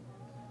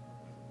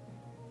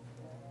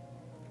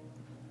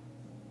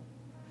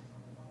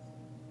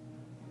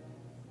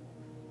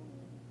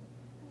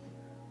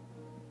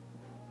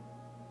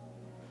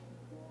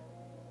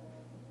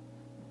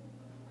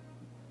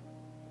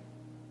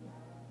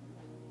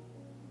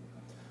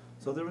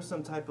 So there was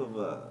some type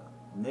of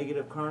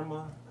negative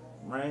karma,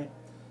 right,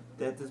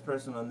 that this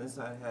person on this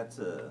side had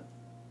to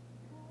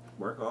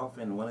work off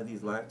in one of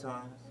these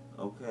lifetimes,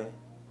 okay?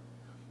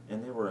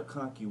 And they were a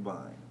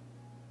concubine,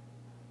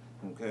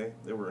 okay?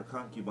 They were a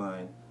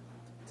concubine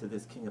to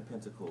this King of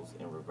Pentacles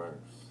in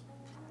reverse.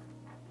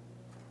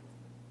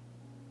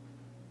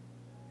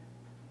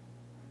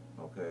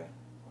 Okay?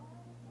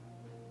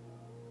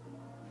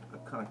 A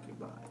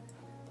concubine.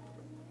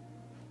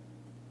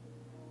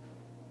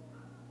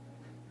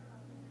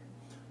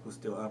 Who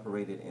still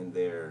operated in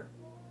their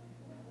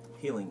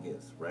healing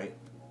gifts, right?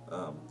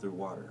 Through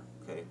water,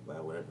 okay? By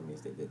whatever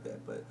means they did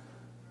that. But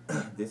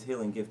this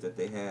healing gift that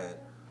they had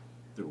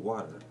through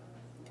water,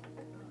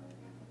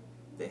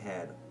 they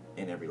had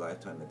in every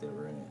lifetime that they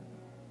were in.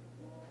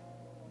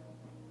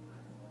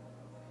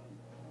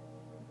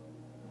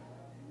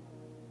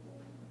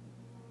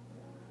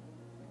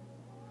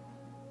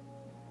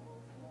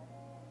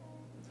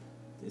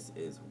 This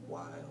is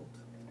wild.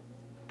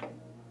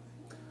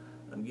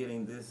 I'm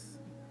getting this.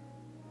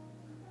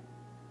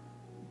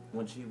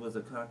 When she was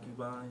a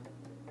concubine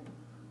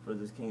for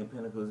this King of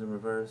Pentacles in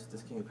reverse,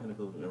 this King of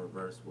Pentacles in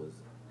reverse was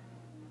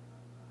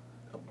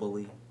a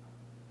bully,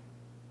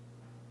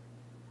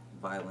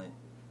 violent,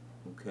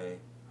 okay?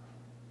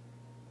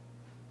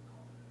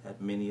 Had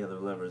many other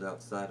lovers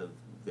outside of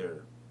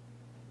their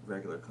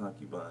regular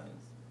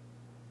concubines.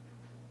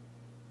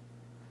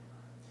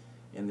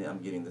 And then I'm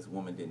getting this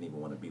woman didn't even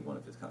want to be one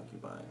of his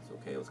concubines,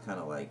 okay? It was kind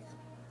of like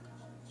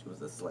she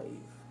was a slave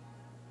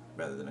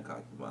rather than a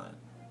concubine.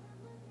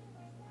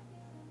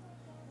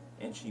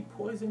 And she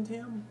poisoned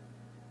him.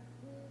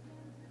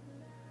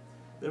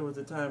 There was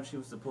a time she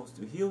was supposed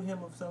to heal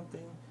him of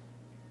something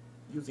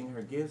using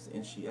her gifts,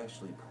 and she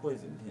actually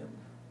poisoned him.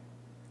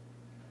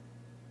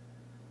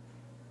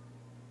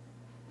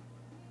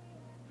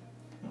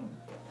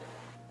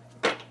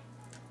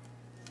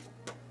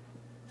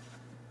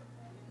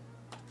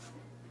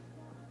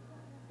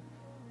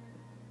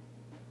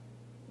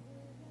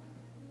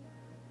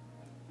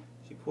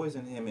 She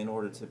poisoned him in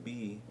order to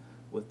be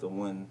with the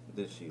one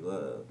that she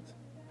loved.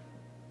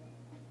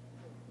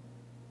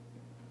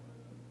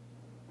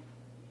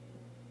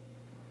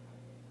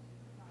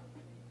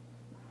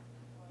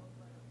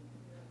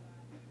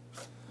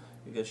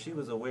 Because she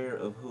was aware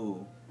of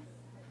who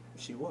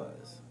she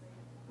was,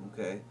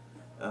 okay?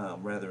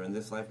 Rather in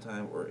this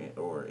lifetime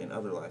or in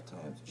other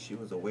lifetimes, she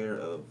was aware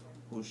of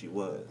who she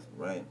was,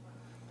 right?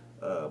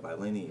 By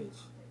lineage.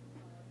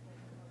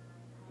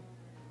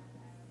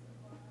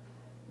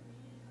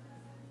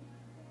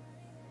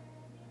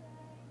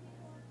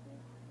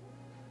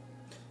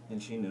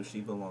 And she knew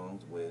she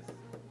belonged with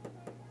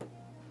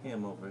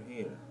him over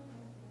here.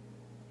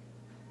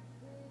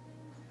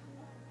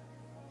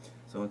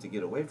 So to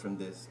get away from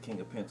this King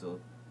of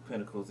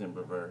Pentacles in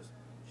reverse,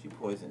 she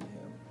poisoned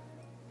him.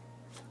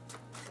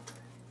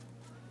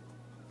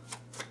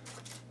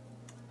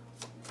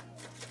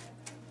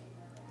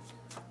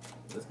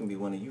 This can be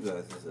one of you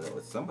guys'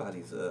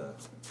 somebody's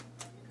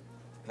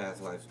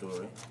past life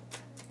story.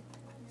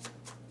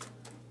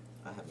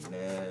 I have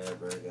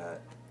never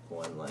got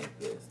one like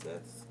this.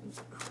 That's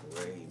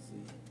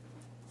crazy.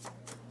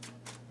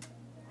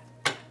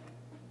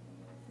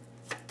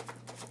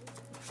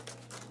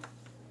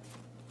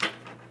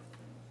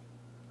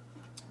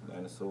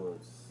 Nine of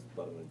Swords,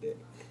 bottom of the deck.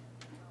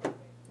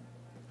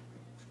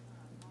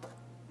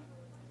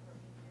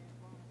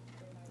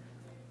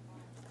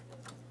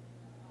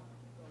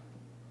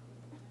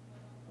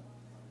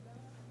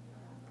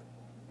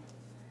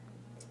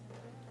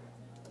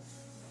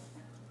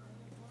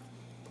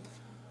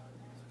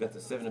 Got the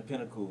Seven of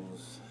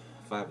Pentacles,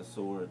 Five of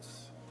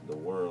Swords, the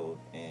World,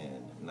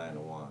 and Nine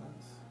of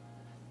Wands.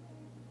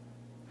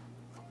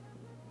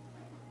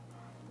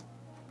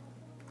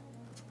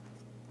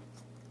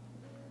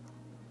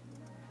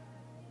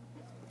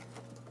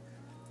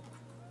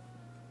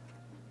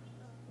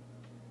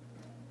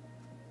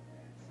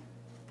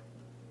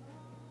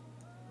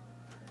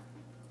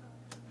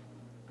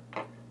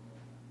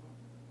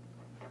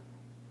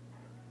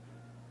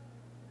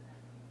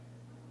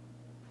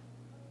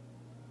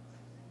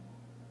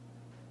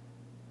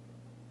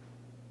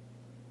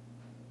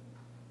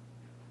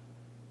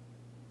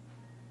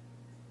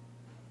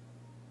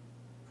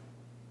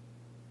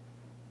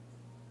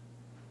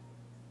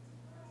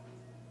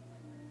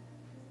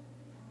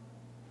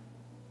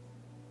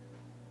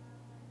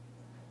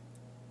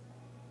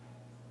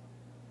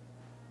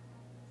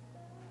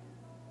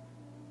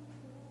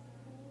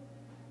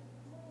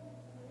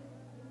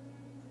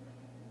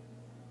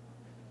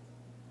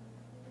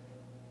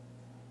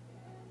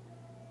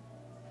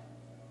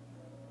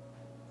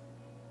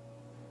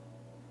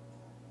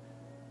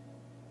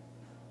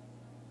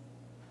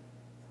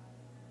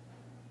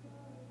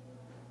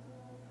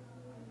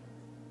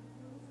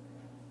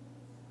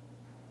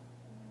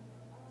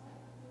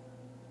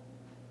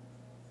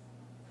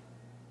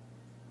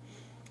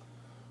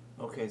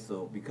 Okay,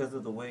 so because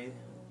of the way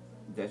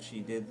that she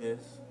did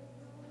this,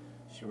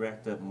 she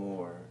racked up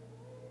more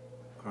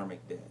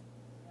karmic debt.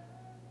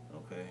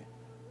 Okay?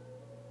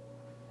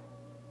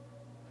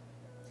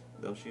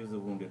 Though she was a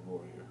wounded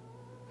warrior.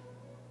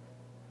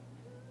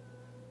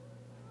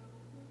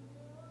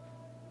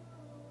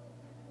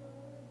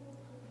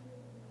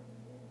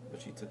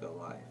 But she took a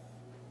life.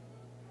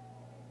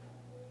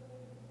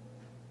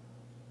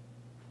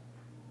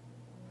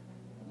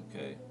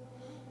 Okay?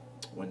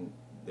 When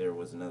there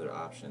was another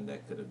option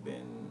that could have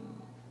been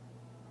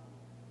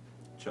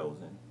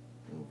chosen.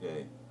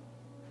 Okay?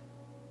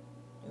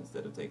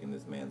 Instead of taking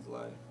this man's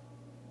life.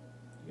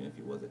 Even if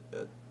he was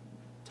a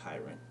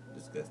tyrant,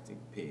 disgusting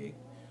pig.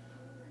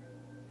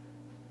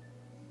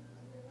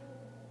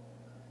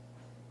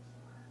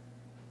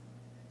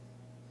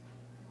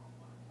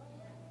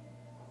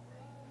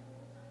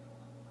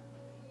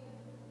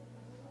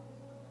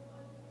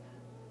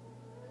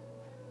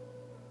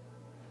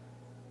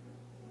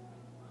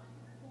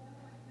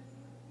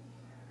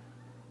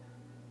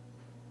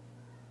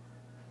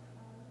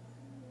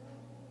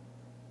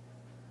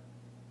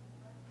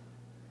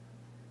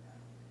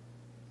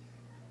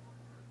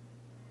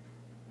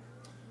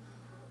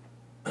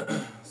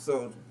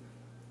 So,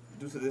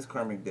 due to this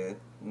karmic debt,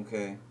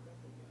 okay,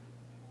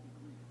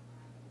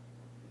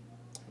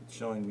 it's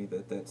showing me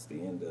that that's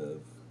the end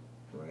of,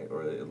 right,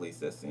 or at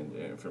least that's the end of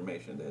the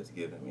information that's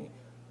given me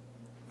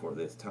for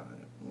this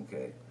time,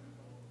 okay.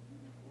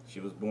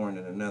 She was born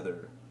in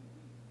another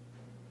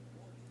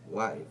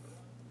life,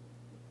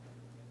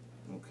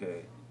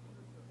 okay,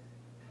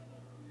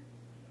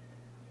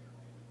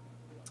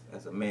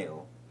 as a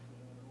male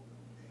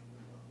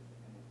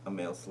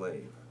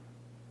slave.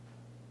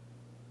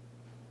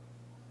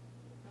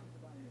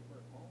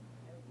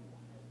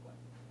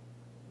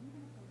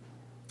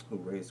 Who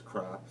raised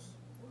crops,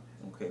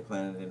 okay,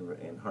 planted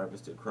and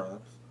harvested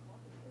crops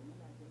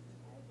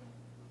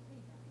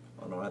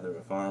on either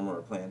a farm or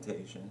a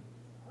plantation.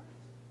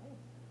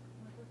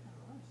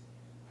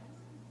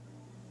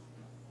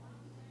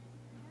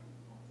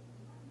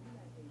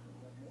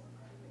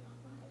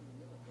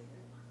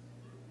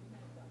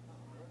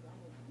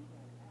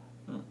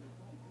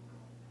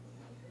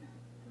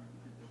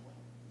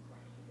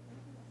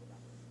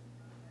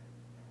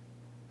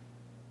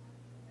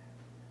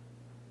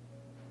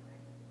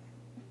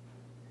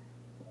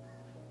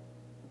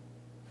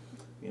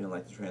 You know,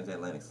 like the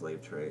transatlantic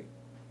slave trade.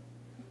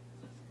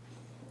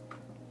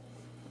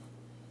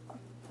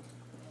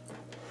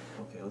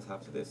 Okay, let's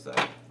hop to this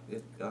side.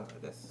 God,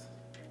 that's...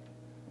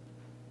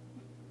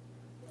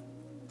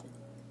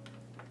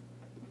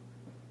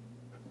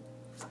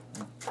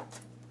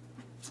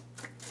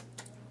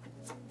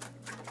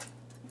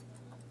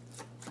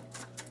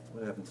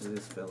 What happened to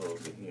this fellow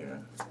over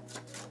here?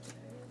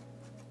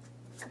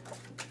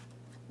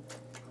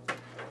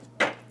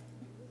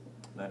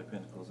 Knight of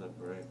Pentacles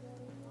upright.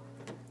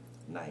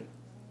 Knight.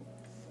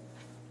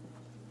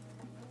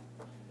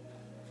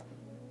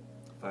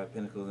 Five of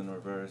Pentacles in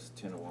reverse,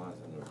 Ten of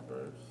Wands in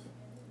reverse.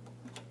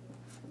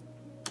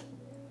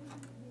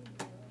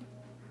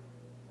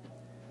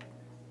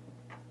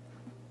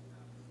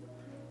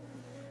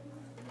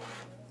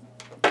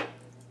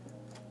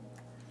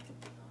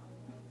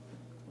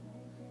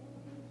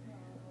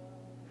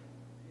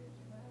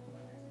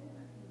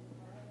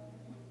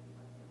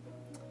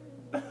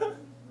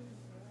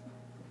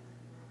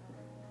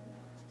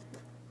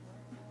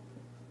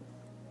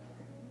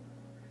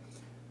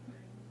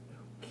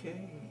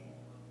 Okay.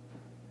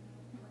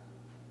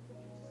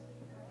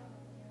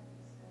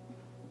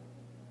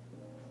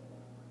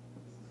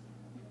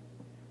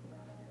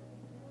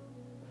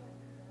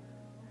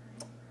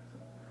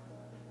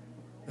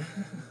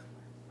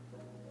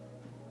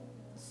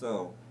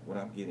 So, what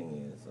I'm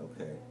getting is,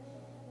 okay,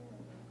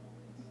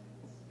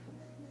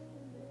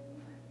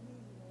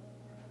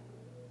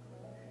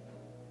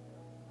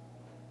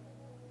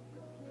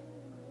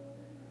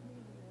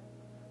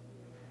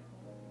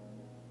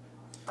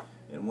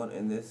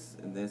 in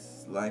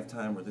this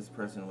lifetime where this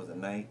person was a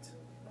knight,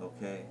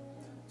 okay,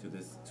 to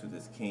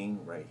this king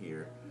right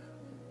here.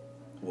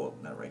 Well,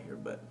 not right here,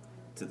 but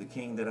to the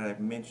king that I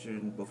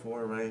mentioned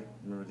before, right?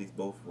 Remember, these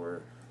both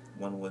were,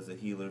 one was a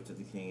healer to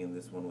the king and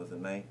this one was a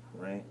knight,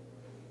 right?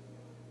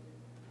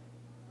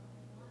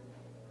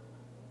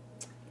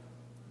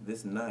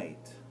 This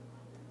knight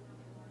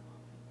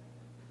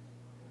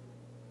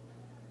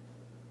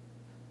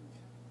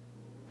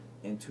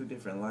in two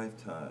different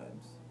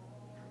lifetimes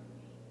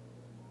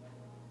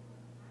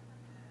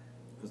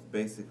was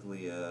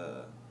basically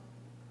a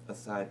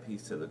side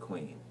piece to the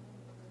queen,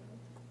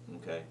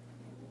 okay?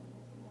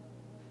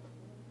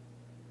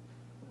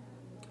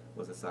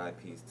 Was a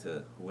side piece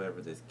to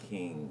whoever this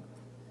king's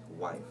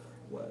wife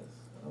was,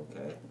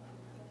 okay?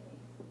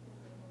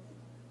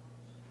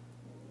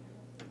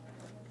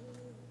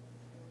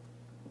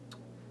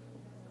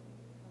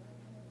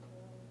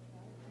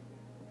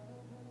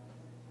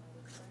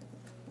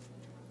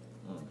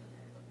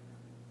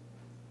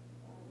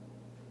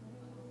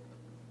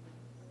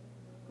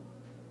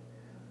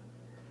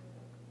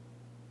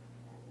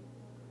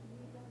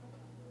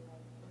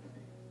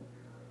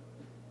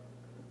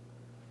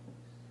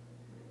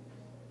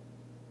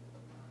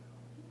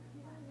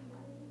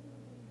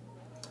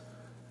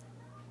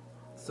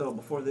 So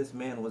before this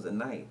man was a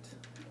knight,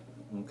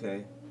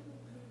 okay,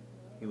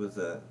 he was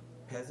a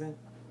peasant,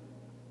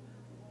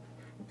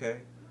 okay?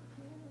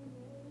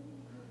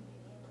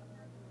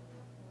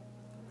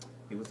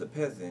 He was a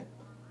peasant,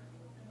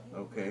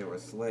 okay, or a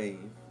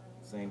slave,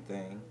 same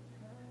thing,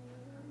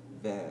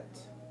 that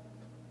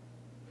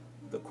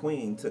the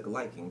queen took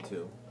liking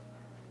to,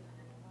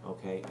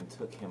 okay, and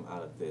took him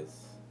out of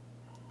this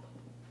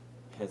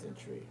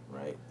peasantry,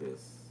 right?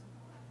 This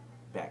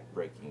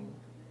back-breaking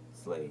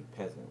slave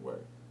peasant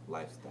work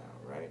lifestyle,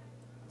 right?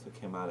 Took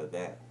him out of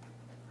that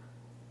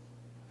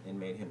and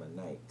made him a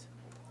knight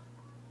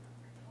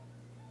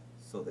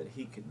so that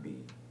he could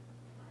be,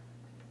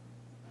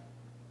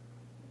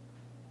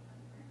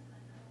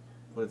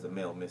 what is a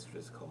male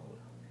mistress called?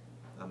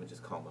 I'm gonna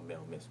just call him a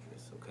male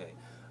mistress, okay?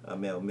 A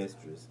male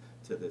mistress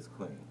to this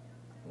queen,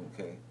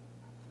 okay?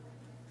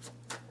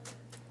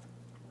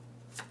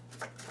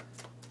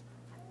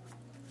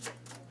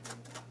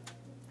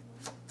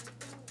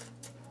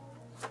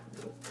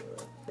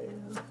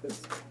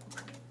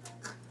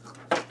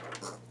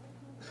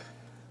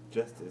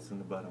 Justice in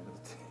the bottom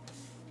of the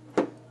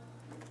table.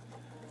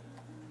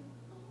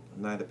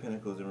 Knight of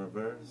Pentacles in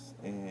reverse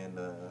and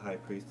High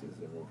Priestess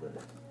in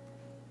reverse.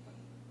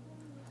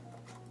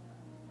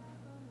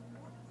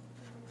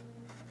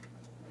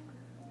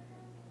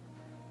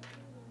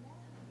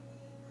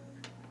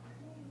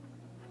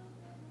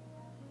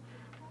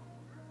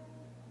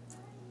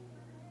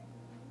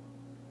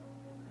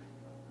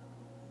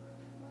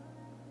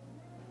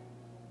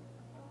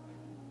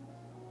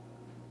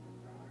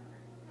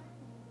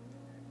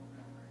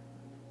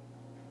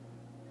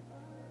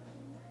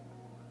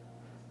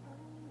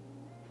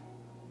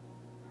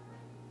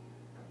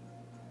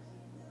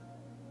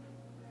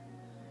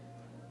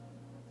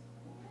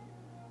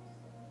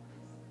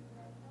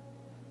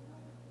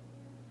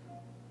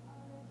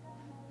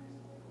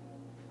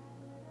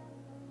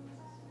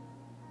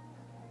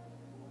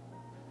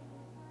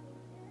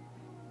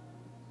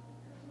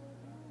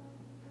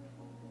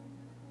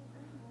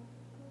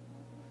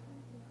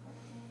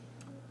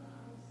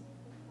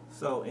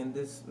 So in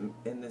this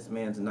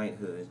man's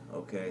knighthood,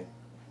 okay,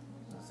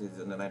 this is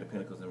the Knight of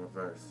Pentacles in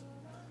reverse.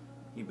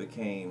 He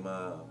became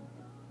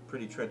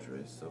pretty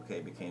treacherous, okay,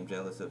 became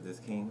jealous of this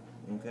king,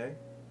 okay,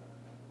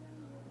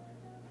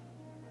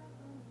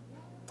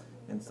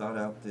 and sought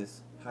out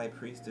this High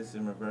Priestess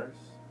in reverse,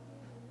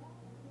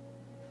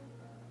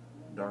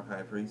 Dark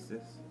High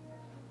Priestess.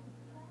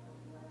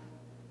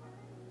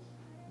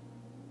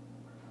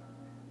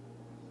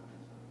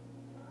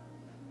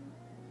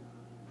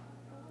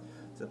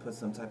 To put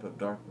some type of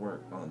dark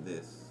work on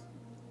this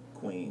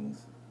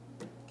queen's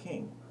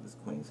king, this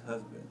queen's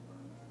husband,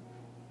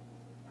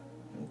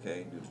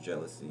 okay, due to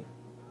jealousy,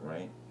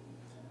 right?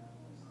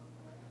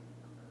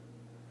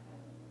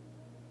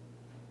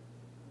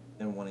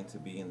 And wanting to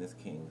be in this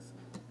king's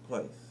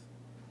place.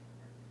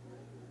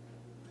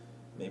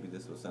 Maybe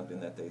this was something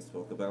that they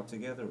spoke about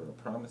together, or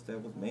a promise that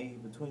was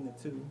made between the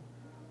two.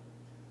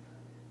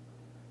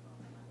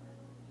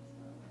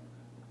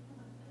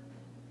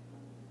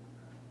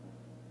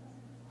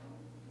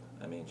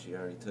 I mean, she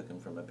already took him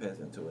from a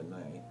peasant to a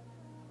knight,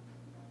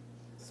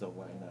 so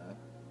why not?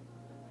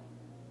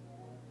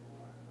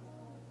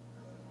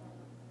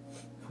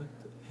 What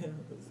the hell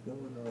is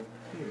going on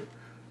here?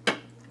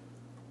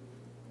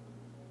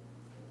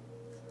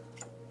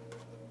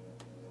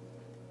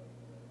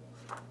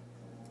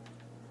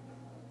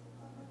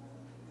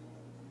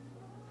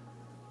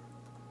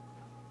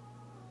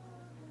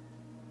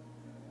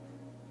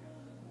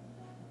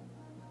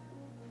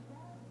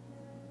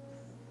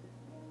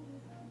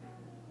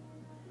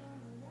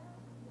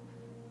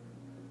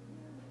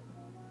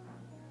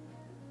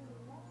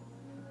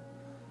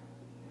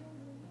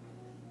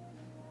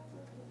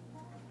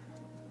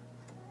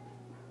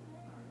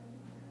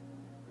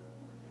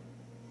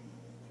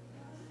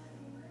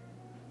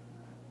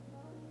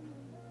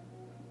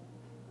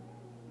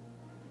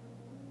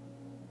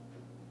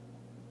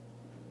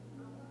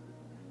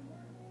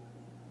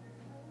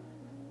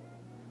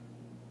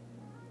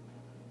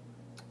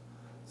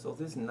 So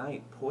this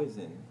knight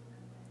poisoned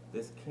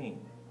this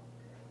king.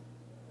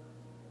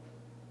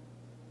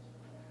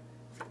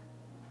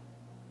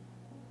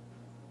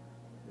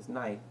 This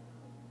knight,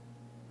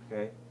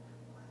 okay,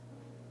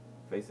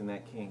 facing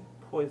that king,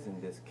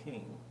 poisoned this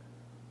king.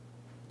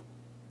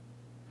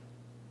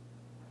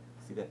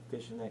 See that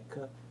fish in that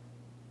cup?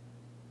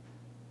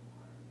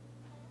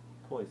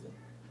 Poison.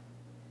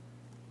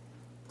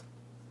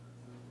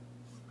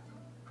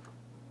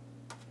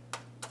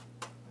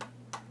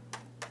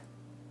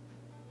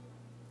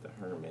 The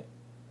Hermit.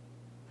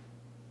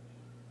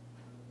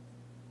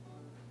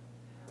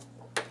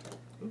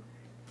 Ooh.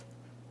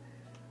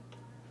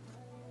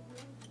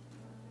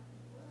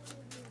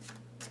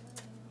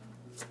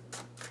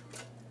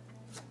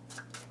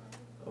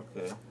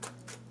 Okay.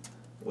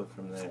 What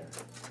from there?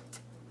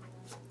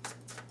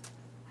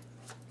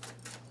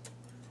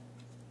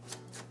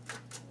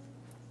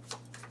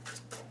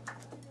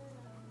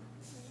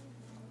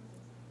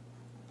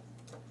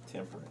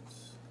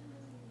 Temperance.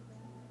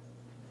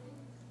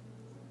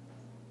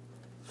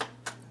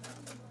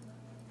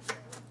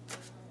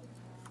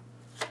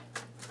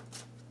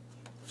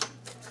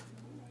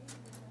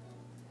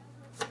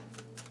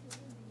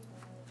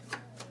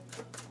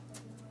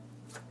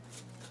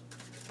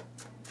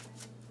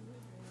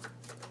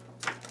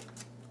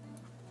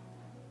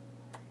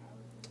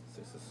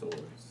 Six of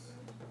Swords.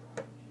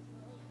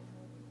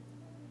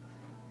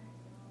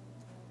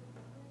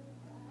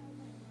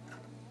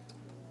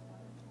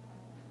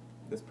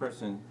 This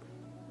person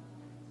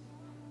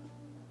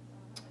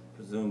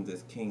presumed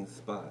this king's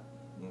spot,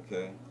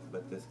 okay?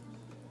 But this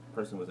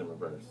person was in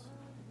reverse,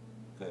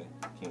 okay?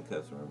 King of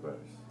Cups in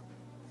reverse.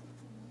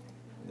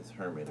 And this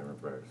Hermit in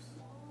reverse.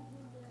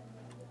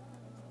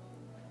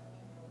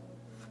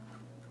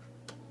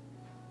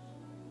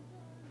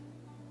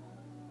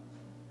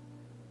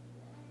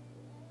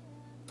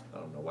 I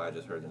don't know why I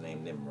just heard the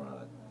name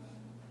Nimrod.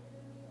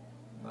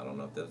 I don't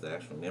know if that was the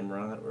actual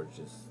Nimrod or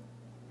just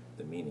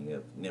the meaning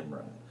of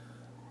Nimrod.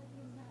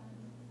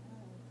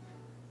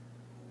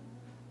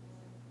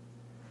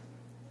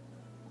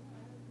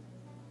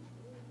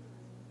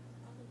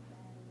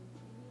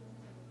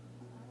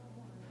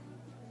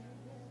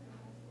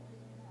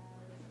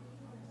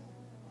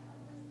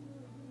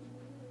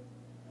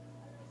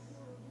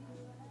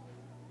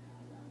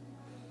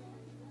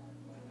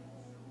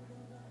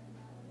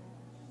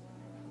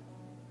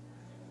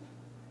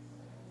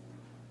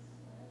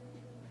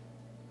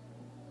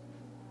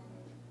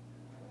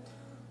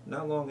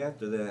 Not long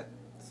after that,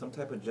 some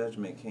type of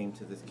judgment came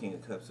to this King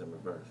of Cups in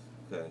reverse.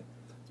 Okay,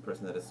 this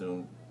person that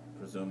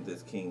presumed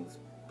this king's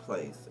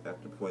place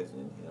after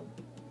poisoning him.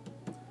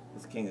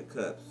 This King of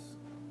Cups,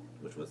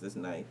 which was this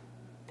knight,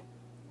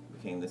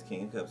 became this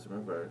King of Cups in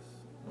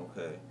reverse.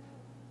 Okay.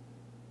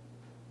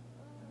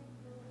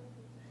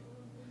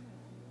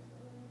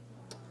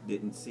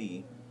 Didn't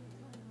see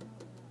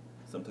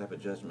some type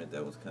of judgment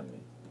that was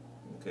coming.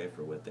 Okay,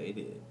 for what they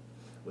did.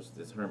 Which is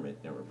this Hermit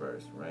in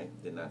reverse, right?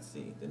 Did not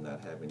see, did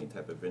not have any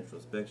type of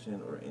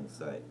introspection or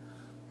insight.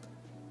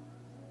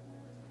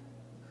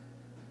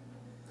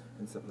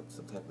 And some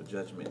type of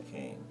judgment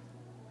came.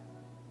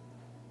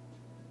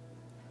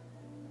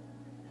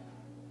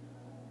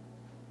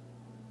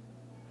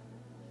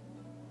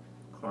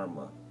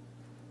 Karma.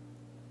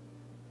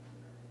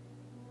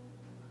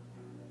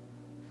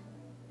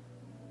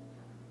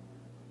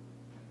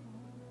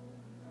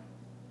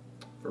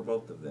 For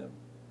both of them.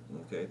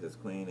 Okay, this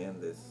queen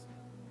and this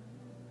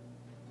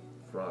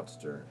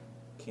fraudster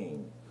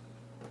king.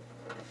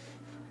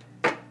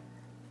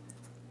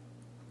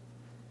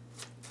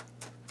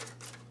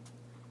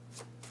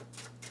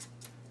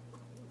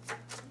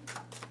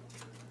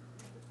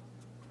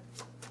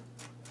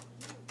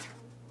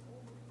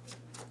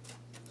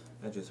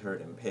 I just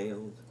heard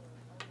impaled.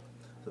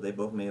 So they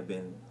both may have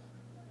been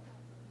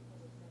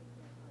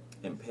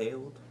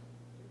impaled.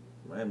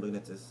 Right? I'm looking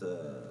at this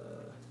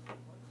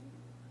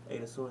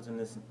Eight of Swords and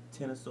this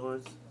Ten of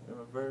Swords in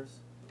reverse.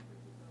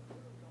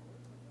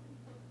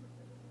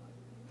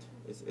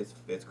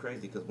 It's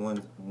crazy because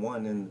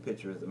one in the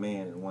picture is a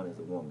man and one is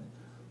a woman.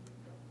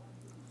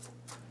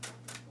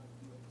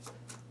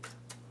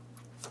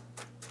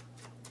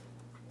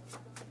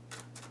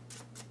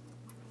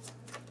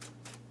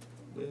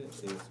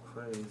 This is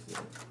crazy.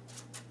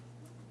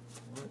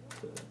 What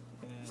the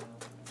hell?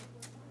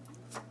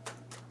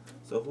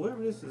 So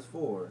whoever this is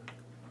for,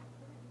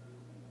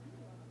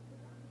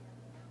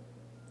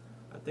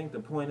 I think the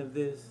point of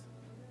this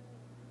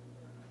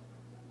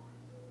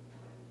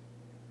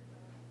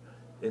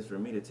is for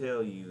me to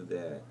tell you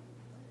that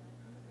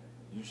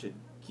you should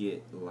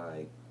get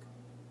like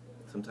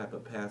some type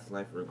of past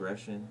life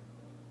regression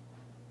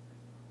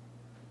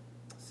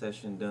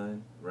session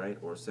done, right?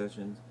 Or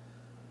sessions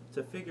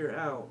to figure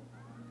out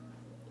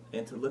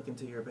and to look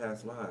into your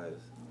past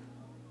lives.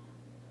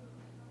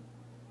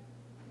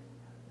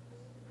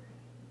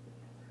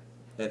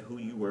 At who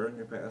you were in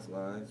your past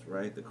lives,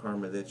 right? The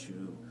karma that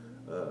you,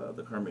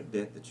 the karmic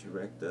debt that you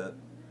racked up,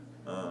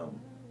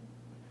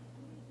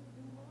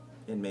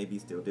 and maybe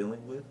still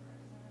dealing with.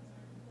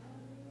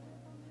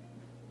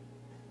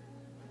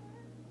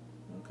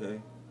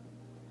 Okay.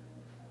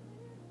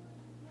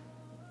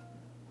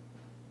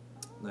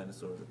 Nine of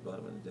Swords at the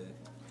bottom of the deck.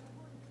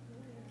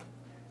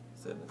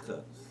 Seven of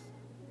Cups.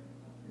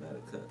 Nine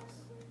of Cups.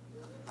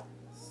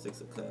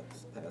 Six of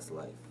Cups. Past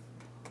life.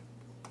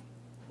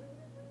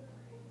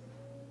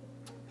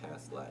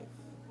 Past life.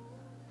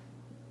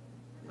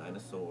 Nine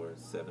of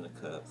Swords. Seven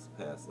of Cups.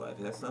 Past life.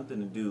 It has something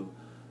to do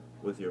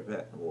with your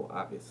past. Well,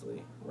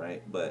 obviously,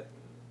 right? But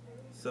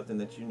something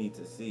that you need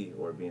to see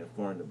or be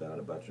informed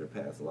about your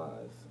past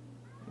lives.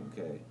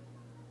 Okay.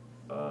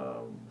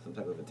 Some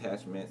type of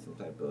attachment, some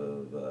type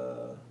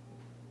of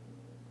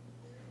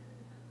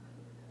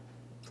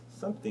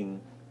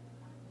something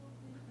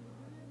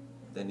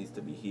that needs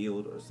to be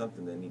healed or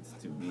something that needs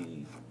to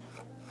be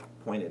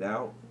pointed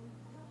out.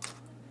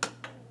 I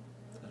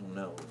don't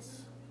know.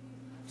 It's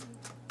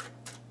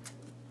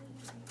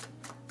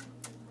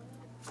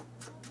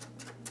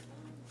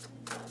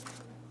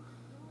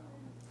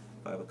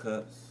Five of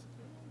Cups.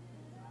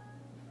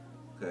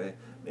 Okay,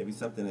 maybe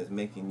something is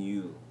making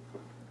you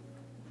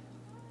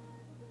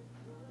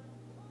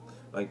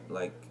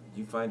like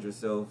you find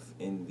yourself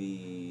in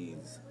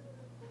these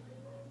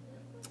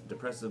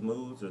depressive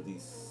moods or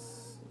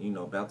these, you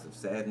know, bouts of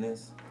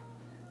sadness,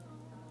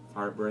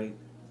 heartbreak,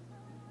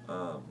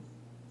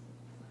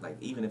 like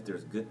even if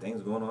there's good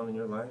things going on in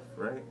your life,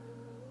 right?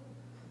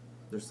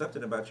 There's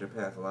something about your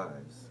past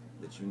lives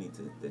that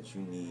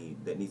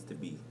needs to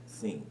be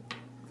seen.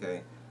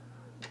 Okay?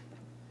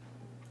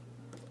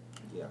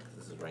 Yeah, 'cause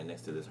this is right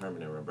next to this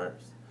Hermit in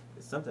reverse.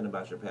 There's something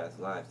about your past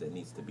lives that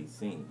needs to be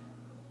seen.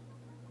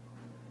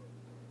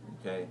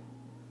 Okay?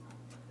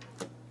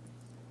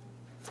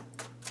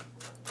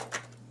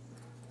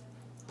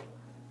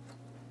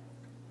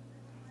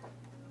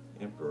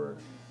 Emperor.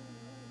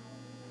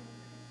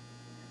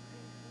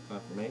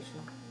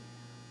 Confirmation.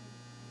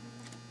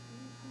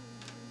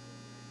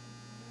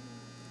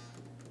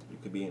 You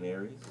could be an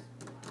Aries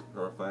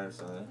or a fire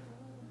sign.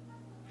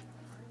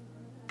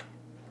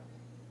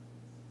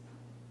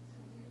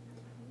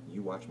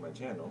 You watch my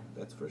channel,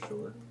 that's for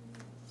sure.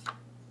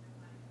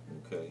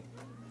 Okay.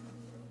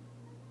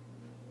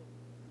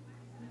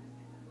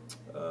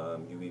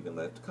 You even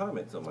left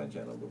comments on my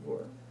channel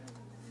before.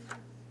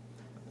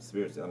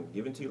 Spirits, I'm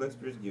giving to you like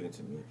Spirit's giving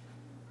to me.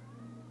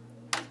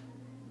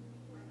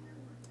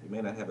 You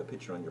may not have a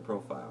picture on your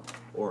profile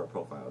or a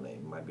profile name.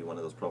 It might be one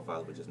of those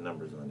profiles with just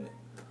numbers on it.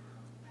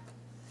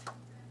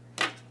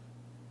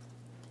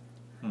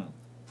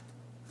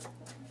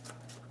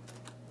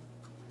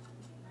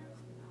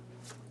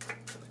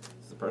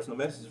 It's a personal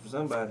message for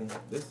somebody.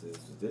 This is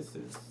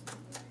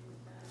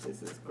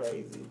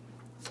crazy.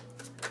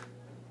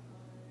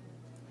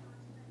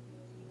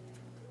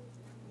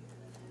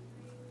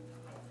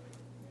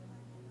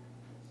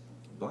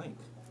 Blank.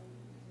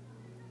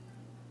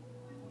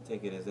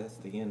 Take it as that's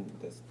the end.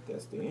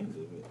 That's the end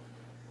of it.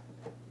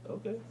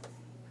 Okay.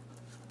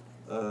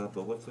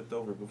 But what flipped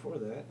over before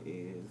that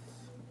is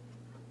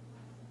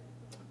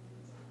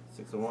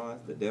Six of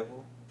Wands, the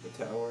Devil, the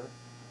Tower,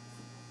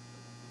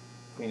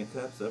 Queen of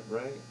Cups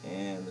upright,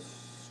 and the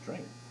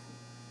Strength.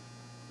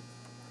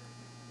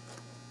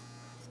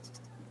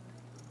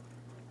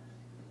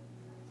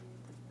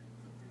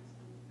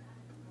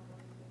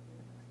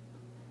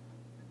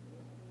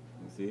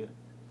 You see it?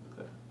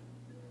 Okay.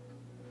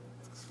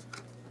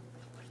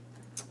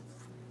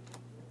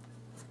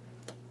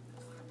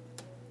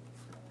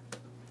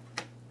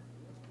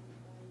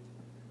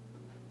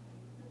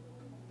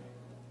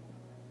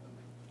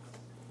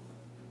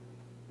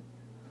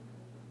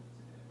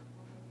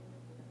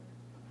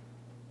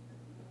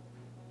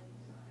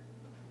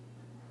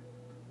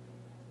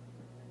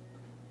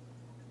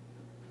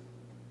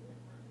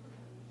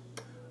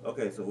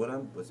 Okay, so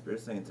what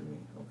Spirit's saying to me,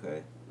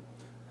 okay?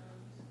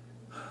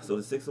 So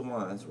the Six of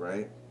Wands,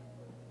 right?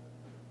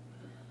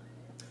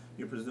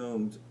 You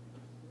presumed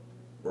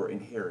or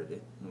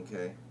inherited,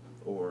 okay?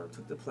 Or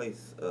took the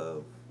place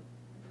of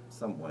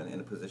someone in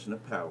a position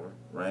of power,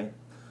 right?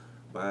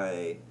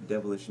 By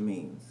devilish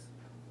means,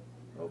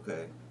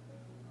 okay?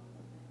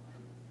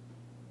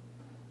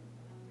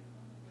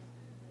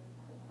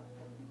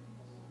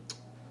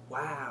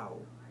 Wow.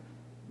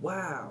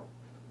 Wow.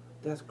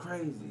 That's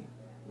crazy,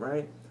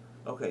 right?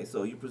 Okay,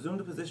 so you presumed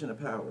a position of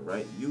power,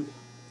 right?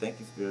 Thank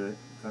you, Spirit,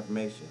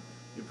 confirmation.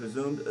 You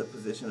presumed a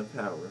position of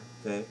power,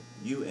 okay?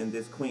 You and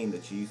this queen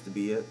that you used to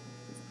be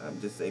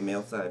I'm just a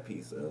male side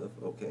piece of,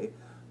 okay?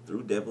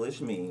 Through devilish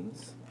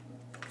means,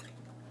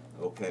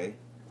 okay?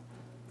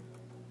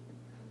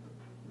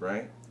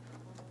 Right?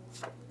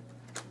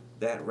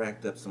 That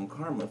racked up some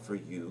karma for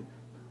you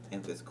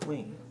and this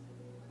queen,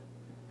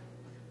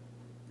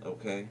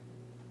 okay?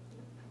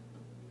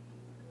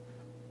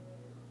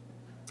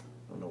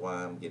 I don't know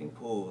why I'm getting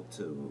pulled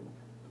to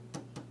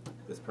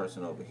this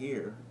person over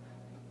here.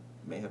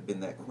 May have been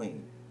that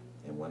queen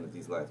in one of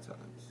these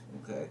lifetimes,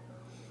 okay?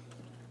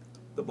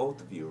 The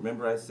both of you,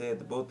 remember I said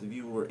the both of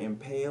you were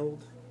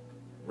impaled,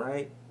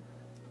 right?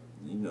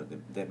 You know,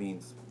 that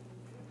means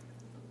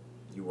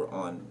you were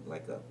on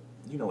like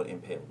you know what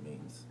impaled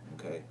means,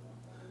 okay?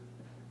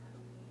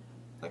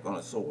 Like on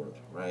a sword,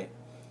 right?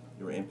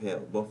 You were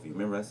impaled, both of you.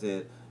 Remember I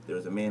said there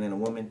was a man and a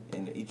woman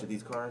in each of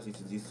these cars,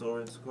 each of these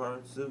swords,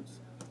 card suits?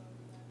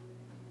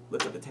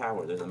 Look at the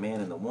tower. There's a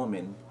man and a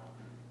woman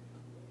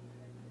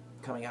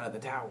coming out of the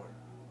tower,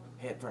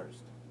 head first.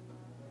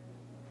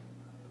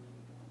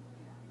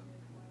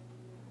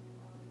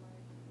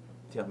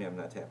 Tell me I'm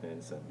not tapping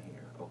into something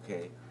here,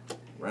 okay?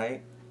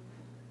 Right?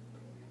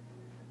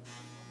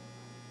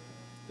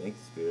 Thanks,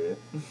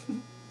 Spirit.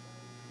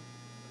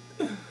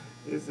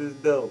 This is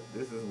dope.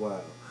 This is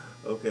wild.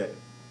 Okay.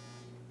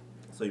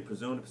 So you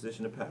presume the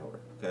position of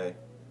power, okay?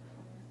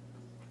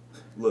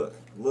 Look,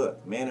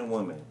 man and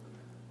woman,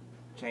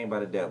 chained by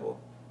the devil.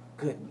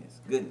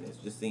 Goodness,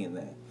 just seeing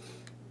that.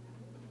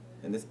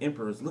 And this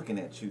emperor is looking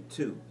at you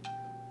too.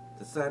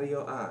 The side of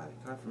your eye,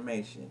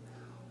 confirmation.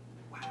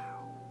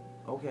 Wow.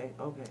 Okay.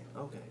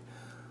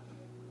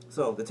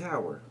 So the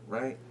tower,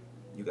 right?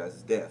 You guys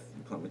is death.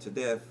 You plummet to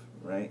death,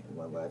 right? In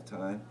one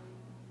lifetime.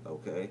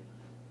 Okay.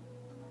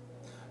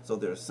 So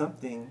there's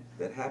something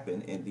that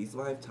happened in these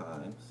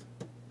lifetimes,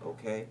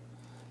 okay,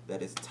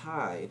 that is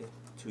tied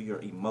to your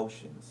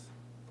emotions.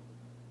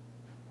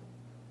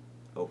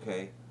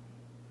 Okay?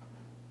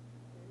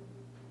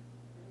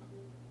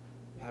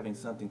 Having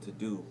something to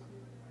do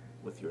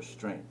with your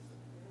strength.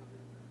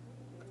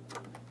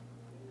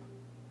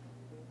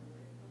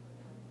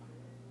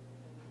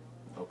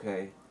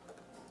 Okay?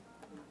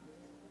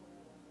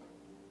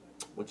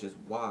 Which is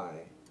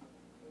why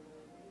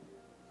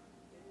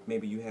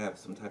maybe you have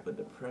some type of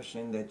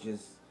depression that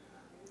just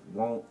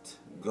won't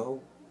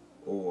go,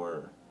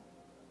 or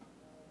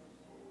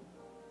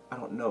I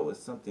don't know,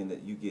 it's something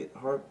that you get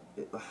hurt.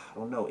 I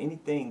don't know,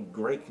 anything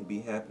great could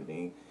be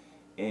happening,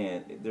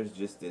 and there's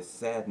just this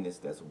sadness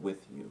that's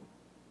with you.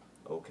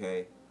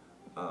 Okay?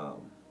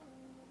 Um,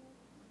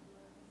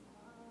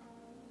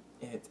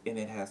 and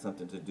it has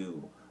something to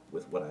do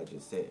with what I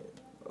just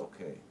said.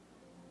 Okay?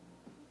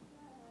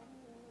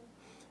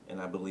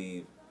 And I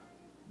believe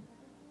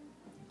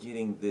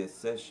getting this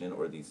session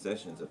or these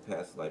sessions of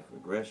past life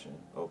regression,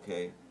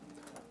 okay,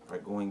 are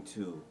going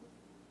to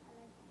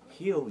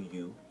heal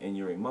you and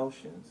your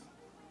emotions,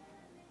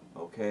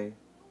 okay,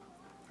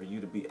 for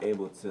you to be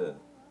able to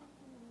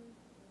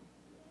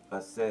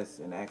assess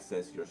and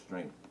access your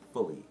strength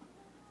fully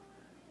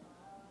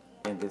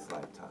in this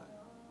lifetime,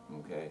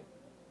 okay,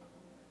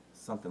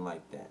 something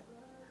like that,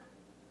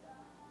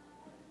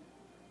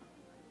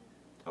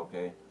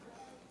 okay.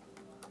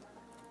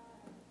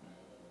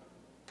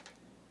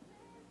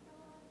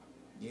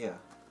 Yeah,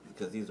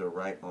 because these are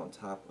right on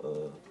top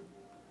of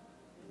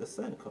the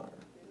Sun card.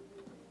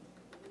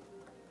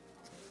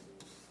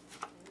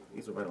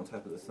 These are right on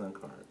top of the Sun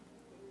card.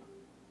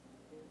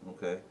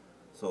 Okay?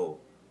 So,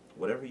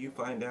 whatever you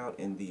find out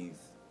in these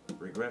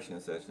regression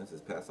sessions, these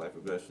past life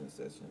regression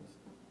sessions,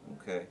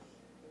 okay,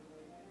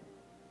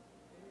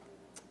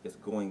 it's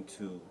going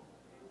to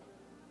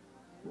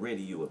rid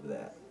you of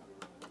that.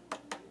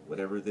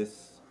 Whatever's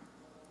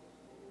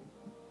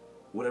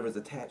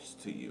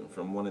attached to you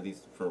from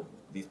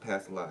these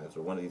past lives,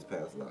 or one of these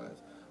past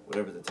lives,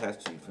 whatever's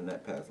attached to you from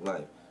that past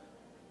life,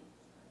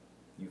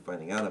 you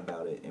finding out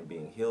about it and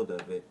being healed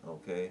of it,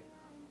 okay,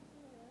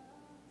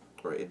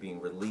 or it being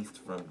released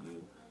from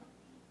you,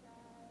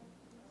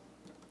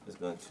 is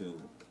going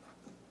to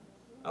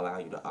allow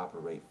you to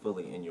operate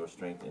fully in your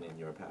strength and in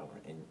your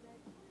power and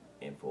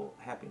in full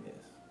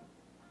happiness.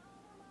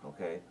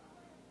 Okay?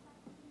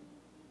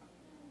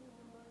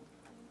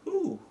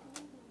 Ooh.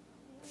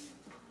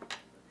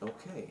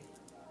 Okay.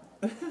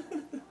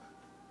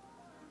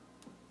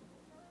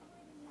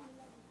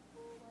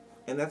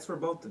 And that's for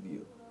both of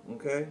you.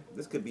 Okay?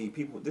 This could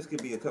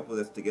be a couple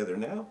that's together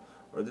now,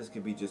 or this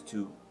could be just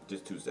two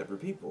separate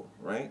people,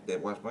 right?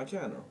 That watch my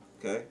channel.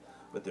 Okay?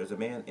 But there's a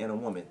man and a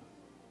woman.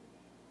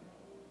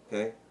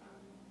 Okay?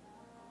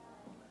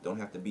 Don't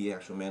have to be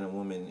actual man and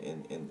woman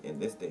in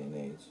this day and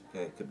age.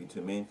 Okay? It could be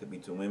two men, could be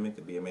two women,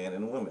 could be a man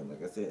and a woman,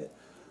 like I said.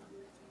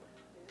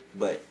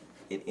 But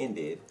it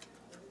ended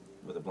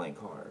with a blank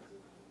card.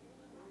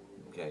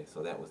 Okay,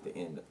 so that was the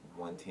end.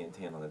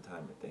 1-10-10 on the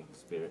timer. Thank you,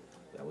 Spirit.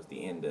 That was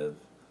the end of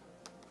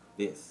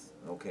this.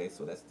 Okay,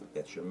 so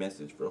that's your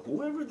message for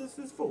whoever this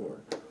is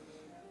for.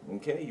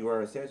 Okay, you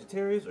are a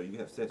Sagittarius, or you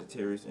have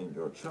Sagittarius in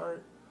your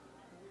chart.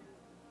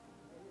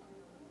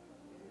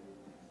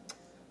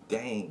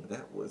 Dang,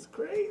 that was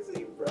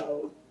crazy,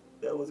 bro.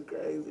 That was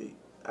crazy.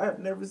 I have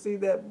never seen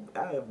that.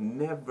 I have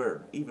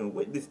never even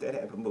witnessed that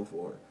happen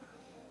before.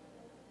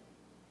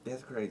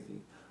 That's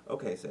crazy.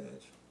 Okay, Sag.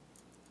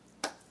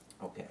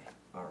 Okay,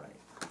 all right.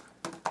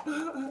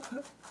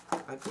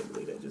 I can't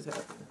believe that just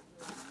happened.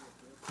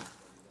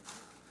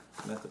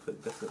 I'm gonna have to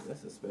put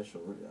that's a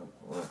special reading.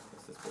 Well,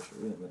 that's a special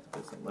reading. I'm gonna have to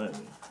put some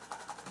money.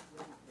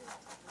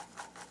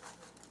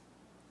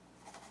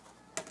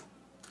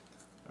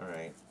 All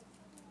right.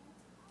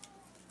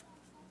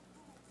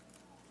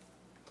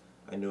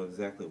 I knew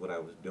exactly what I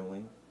was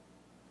doing.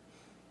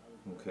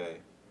 Okay.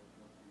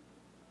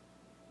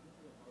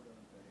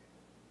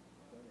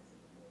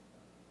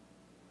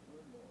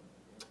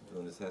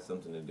 And this has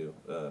something to do,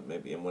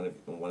 maybe in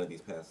one of these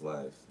past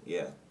lives.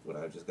 Yeah, what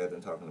I just got done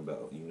talking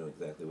about. You know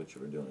exactly what you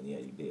were doing. Yeah,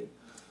 you did.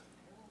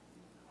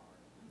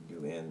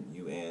 You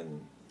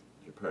and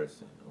your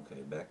person.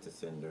 Okay, back to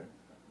sender.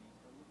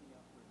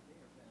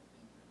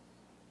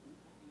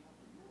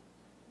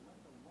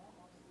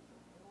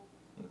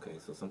 Okay,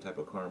 so some type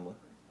of karma.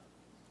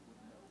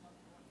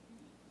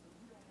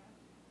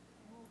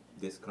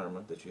 This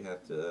karma that you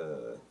have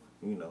to,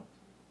 you know,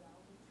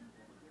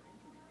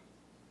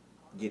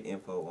 get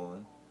info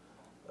on.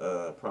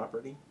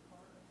 Property.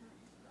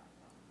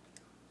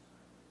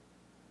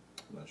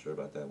 I'm not sure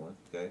about that one.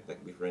 Okay, that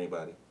could be for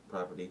anybody.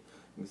 Property.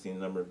 You see the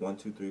numbers 1,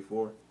 2, 3,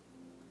 4.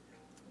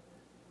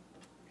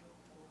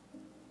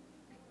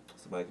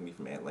 Somebody can be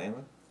from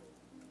Atlanta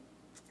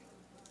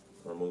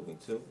or moving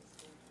to.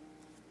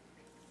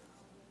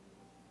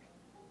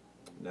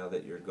 Now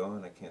that you're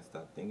gone, I can't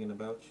stop thinking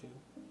about you.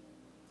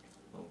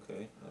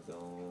 Okay, I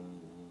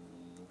don't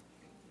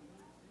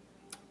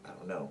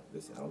know.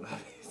 I don't know.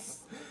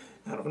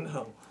 I don't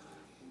know.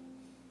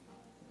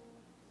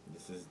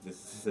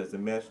 This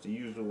doesn't match the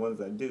usual ones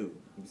I do.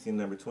 You see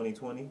number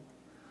 2020?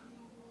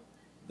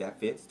 That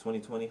fits.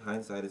 2020.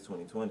 Hindsight is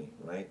 2020,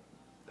 right?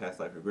 Past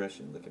life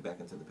regression. Looking back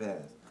into the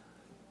past.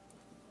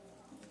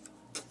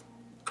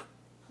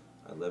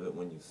 I love it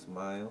when you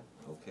smile.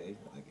 Okay,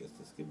 I guess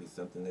this could be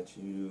something that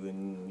you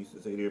used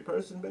to say to your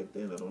person back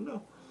then. I don't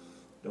know.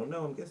 Don't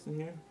know. I'm guessing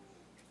here.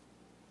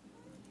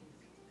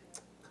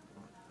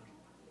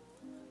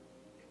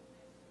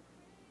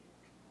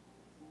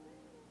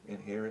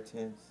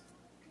 inheritance.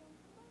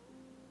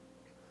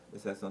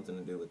 This has something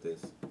to do with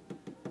this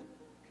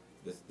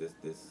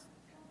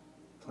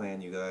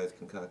plan you guys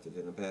concocted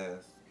in the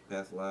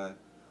past life.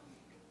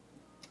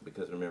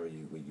 Because remember,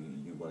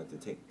 you wanted to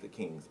take the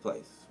king's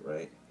place,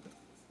 right?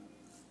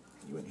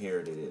 You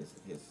inherited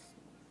his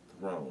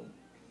throne,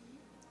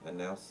 and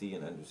now see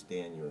and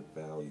understand your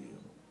value.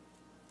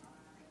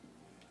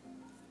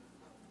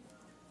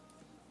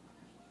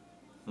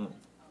 I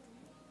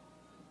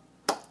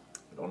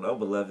don't know,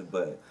 beloved,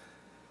 but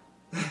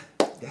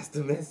that's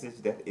the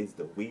message. That is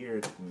the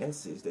weird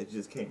message that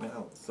just came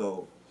out.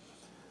 So,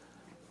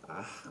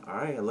 all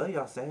right, I love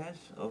y'all, Sag.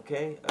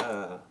 Okay,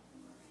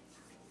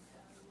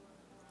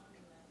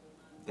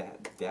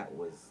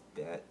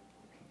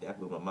 that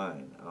blew my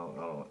mind. I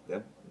don't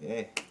that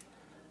yeah.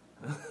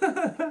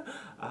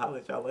 I'll holler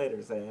at y'all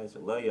later, Sag.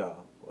 Love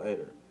y'all.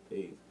 Later.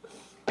 Peace.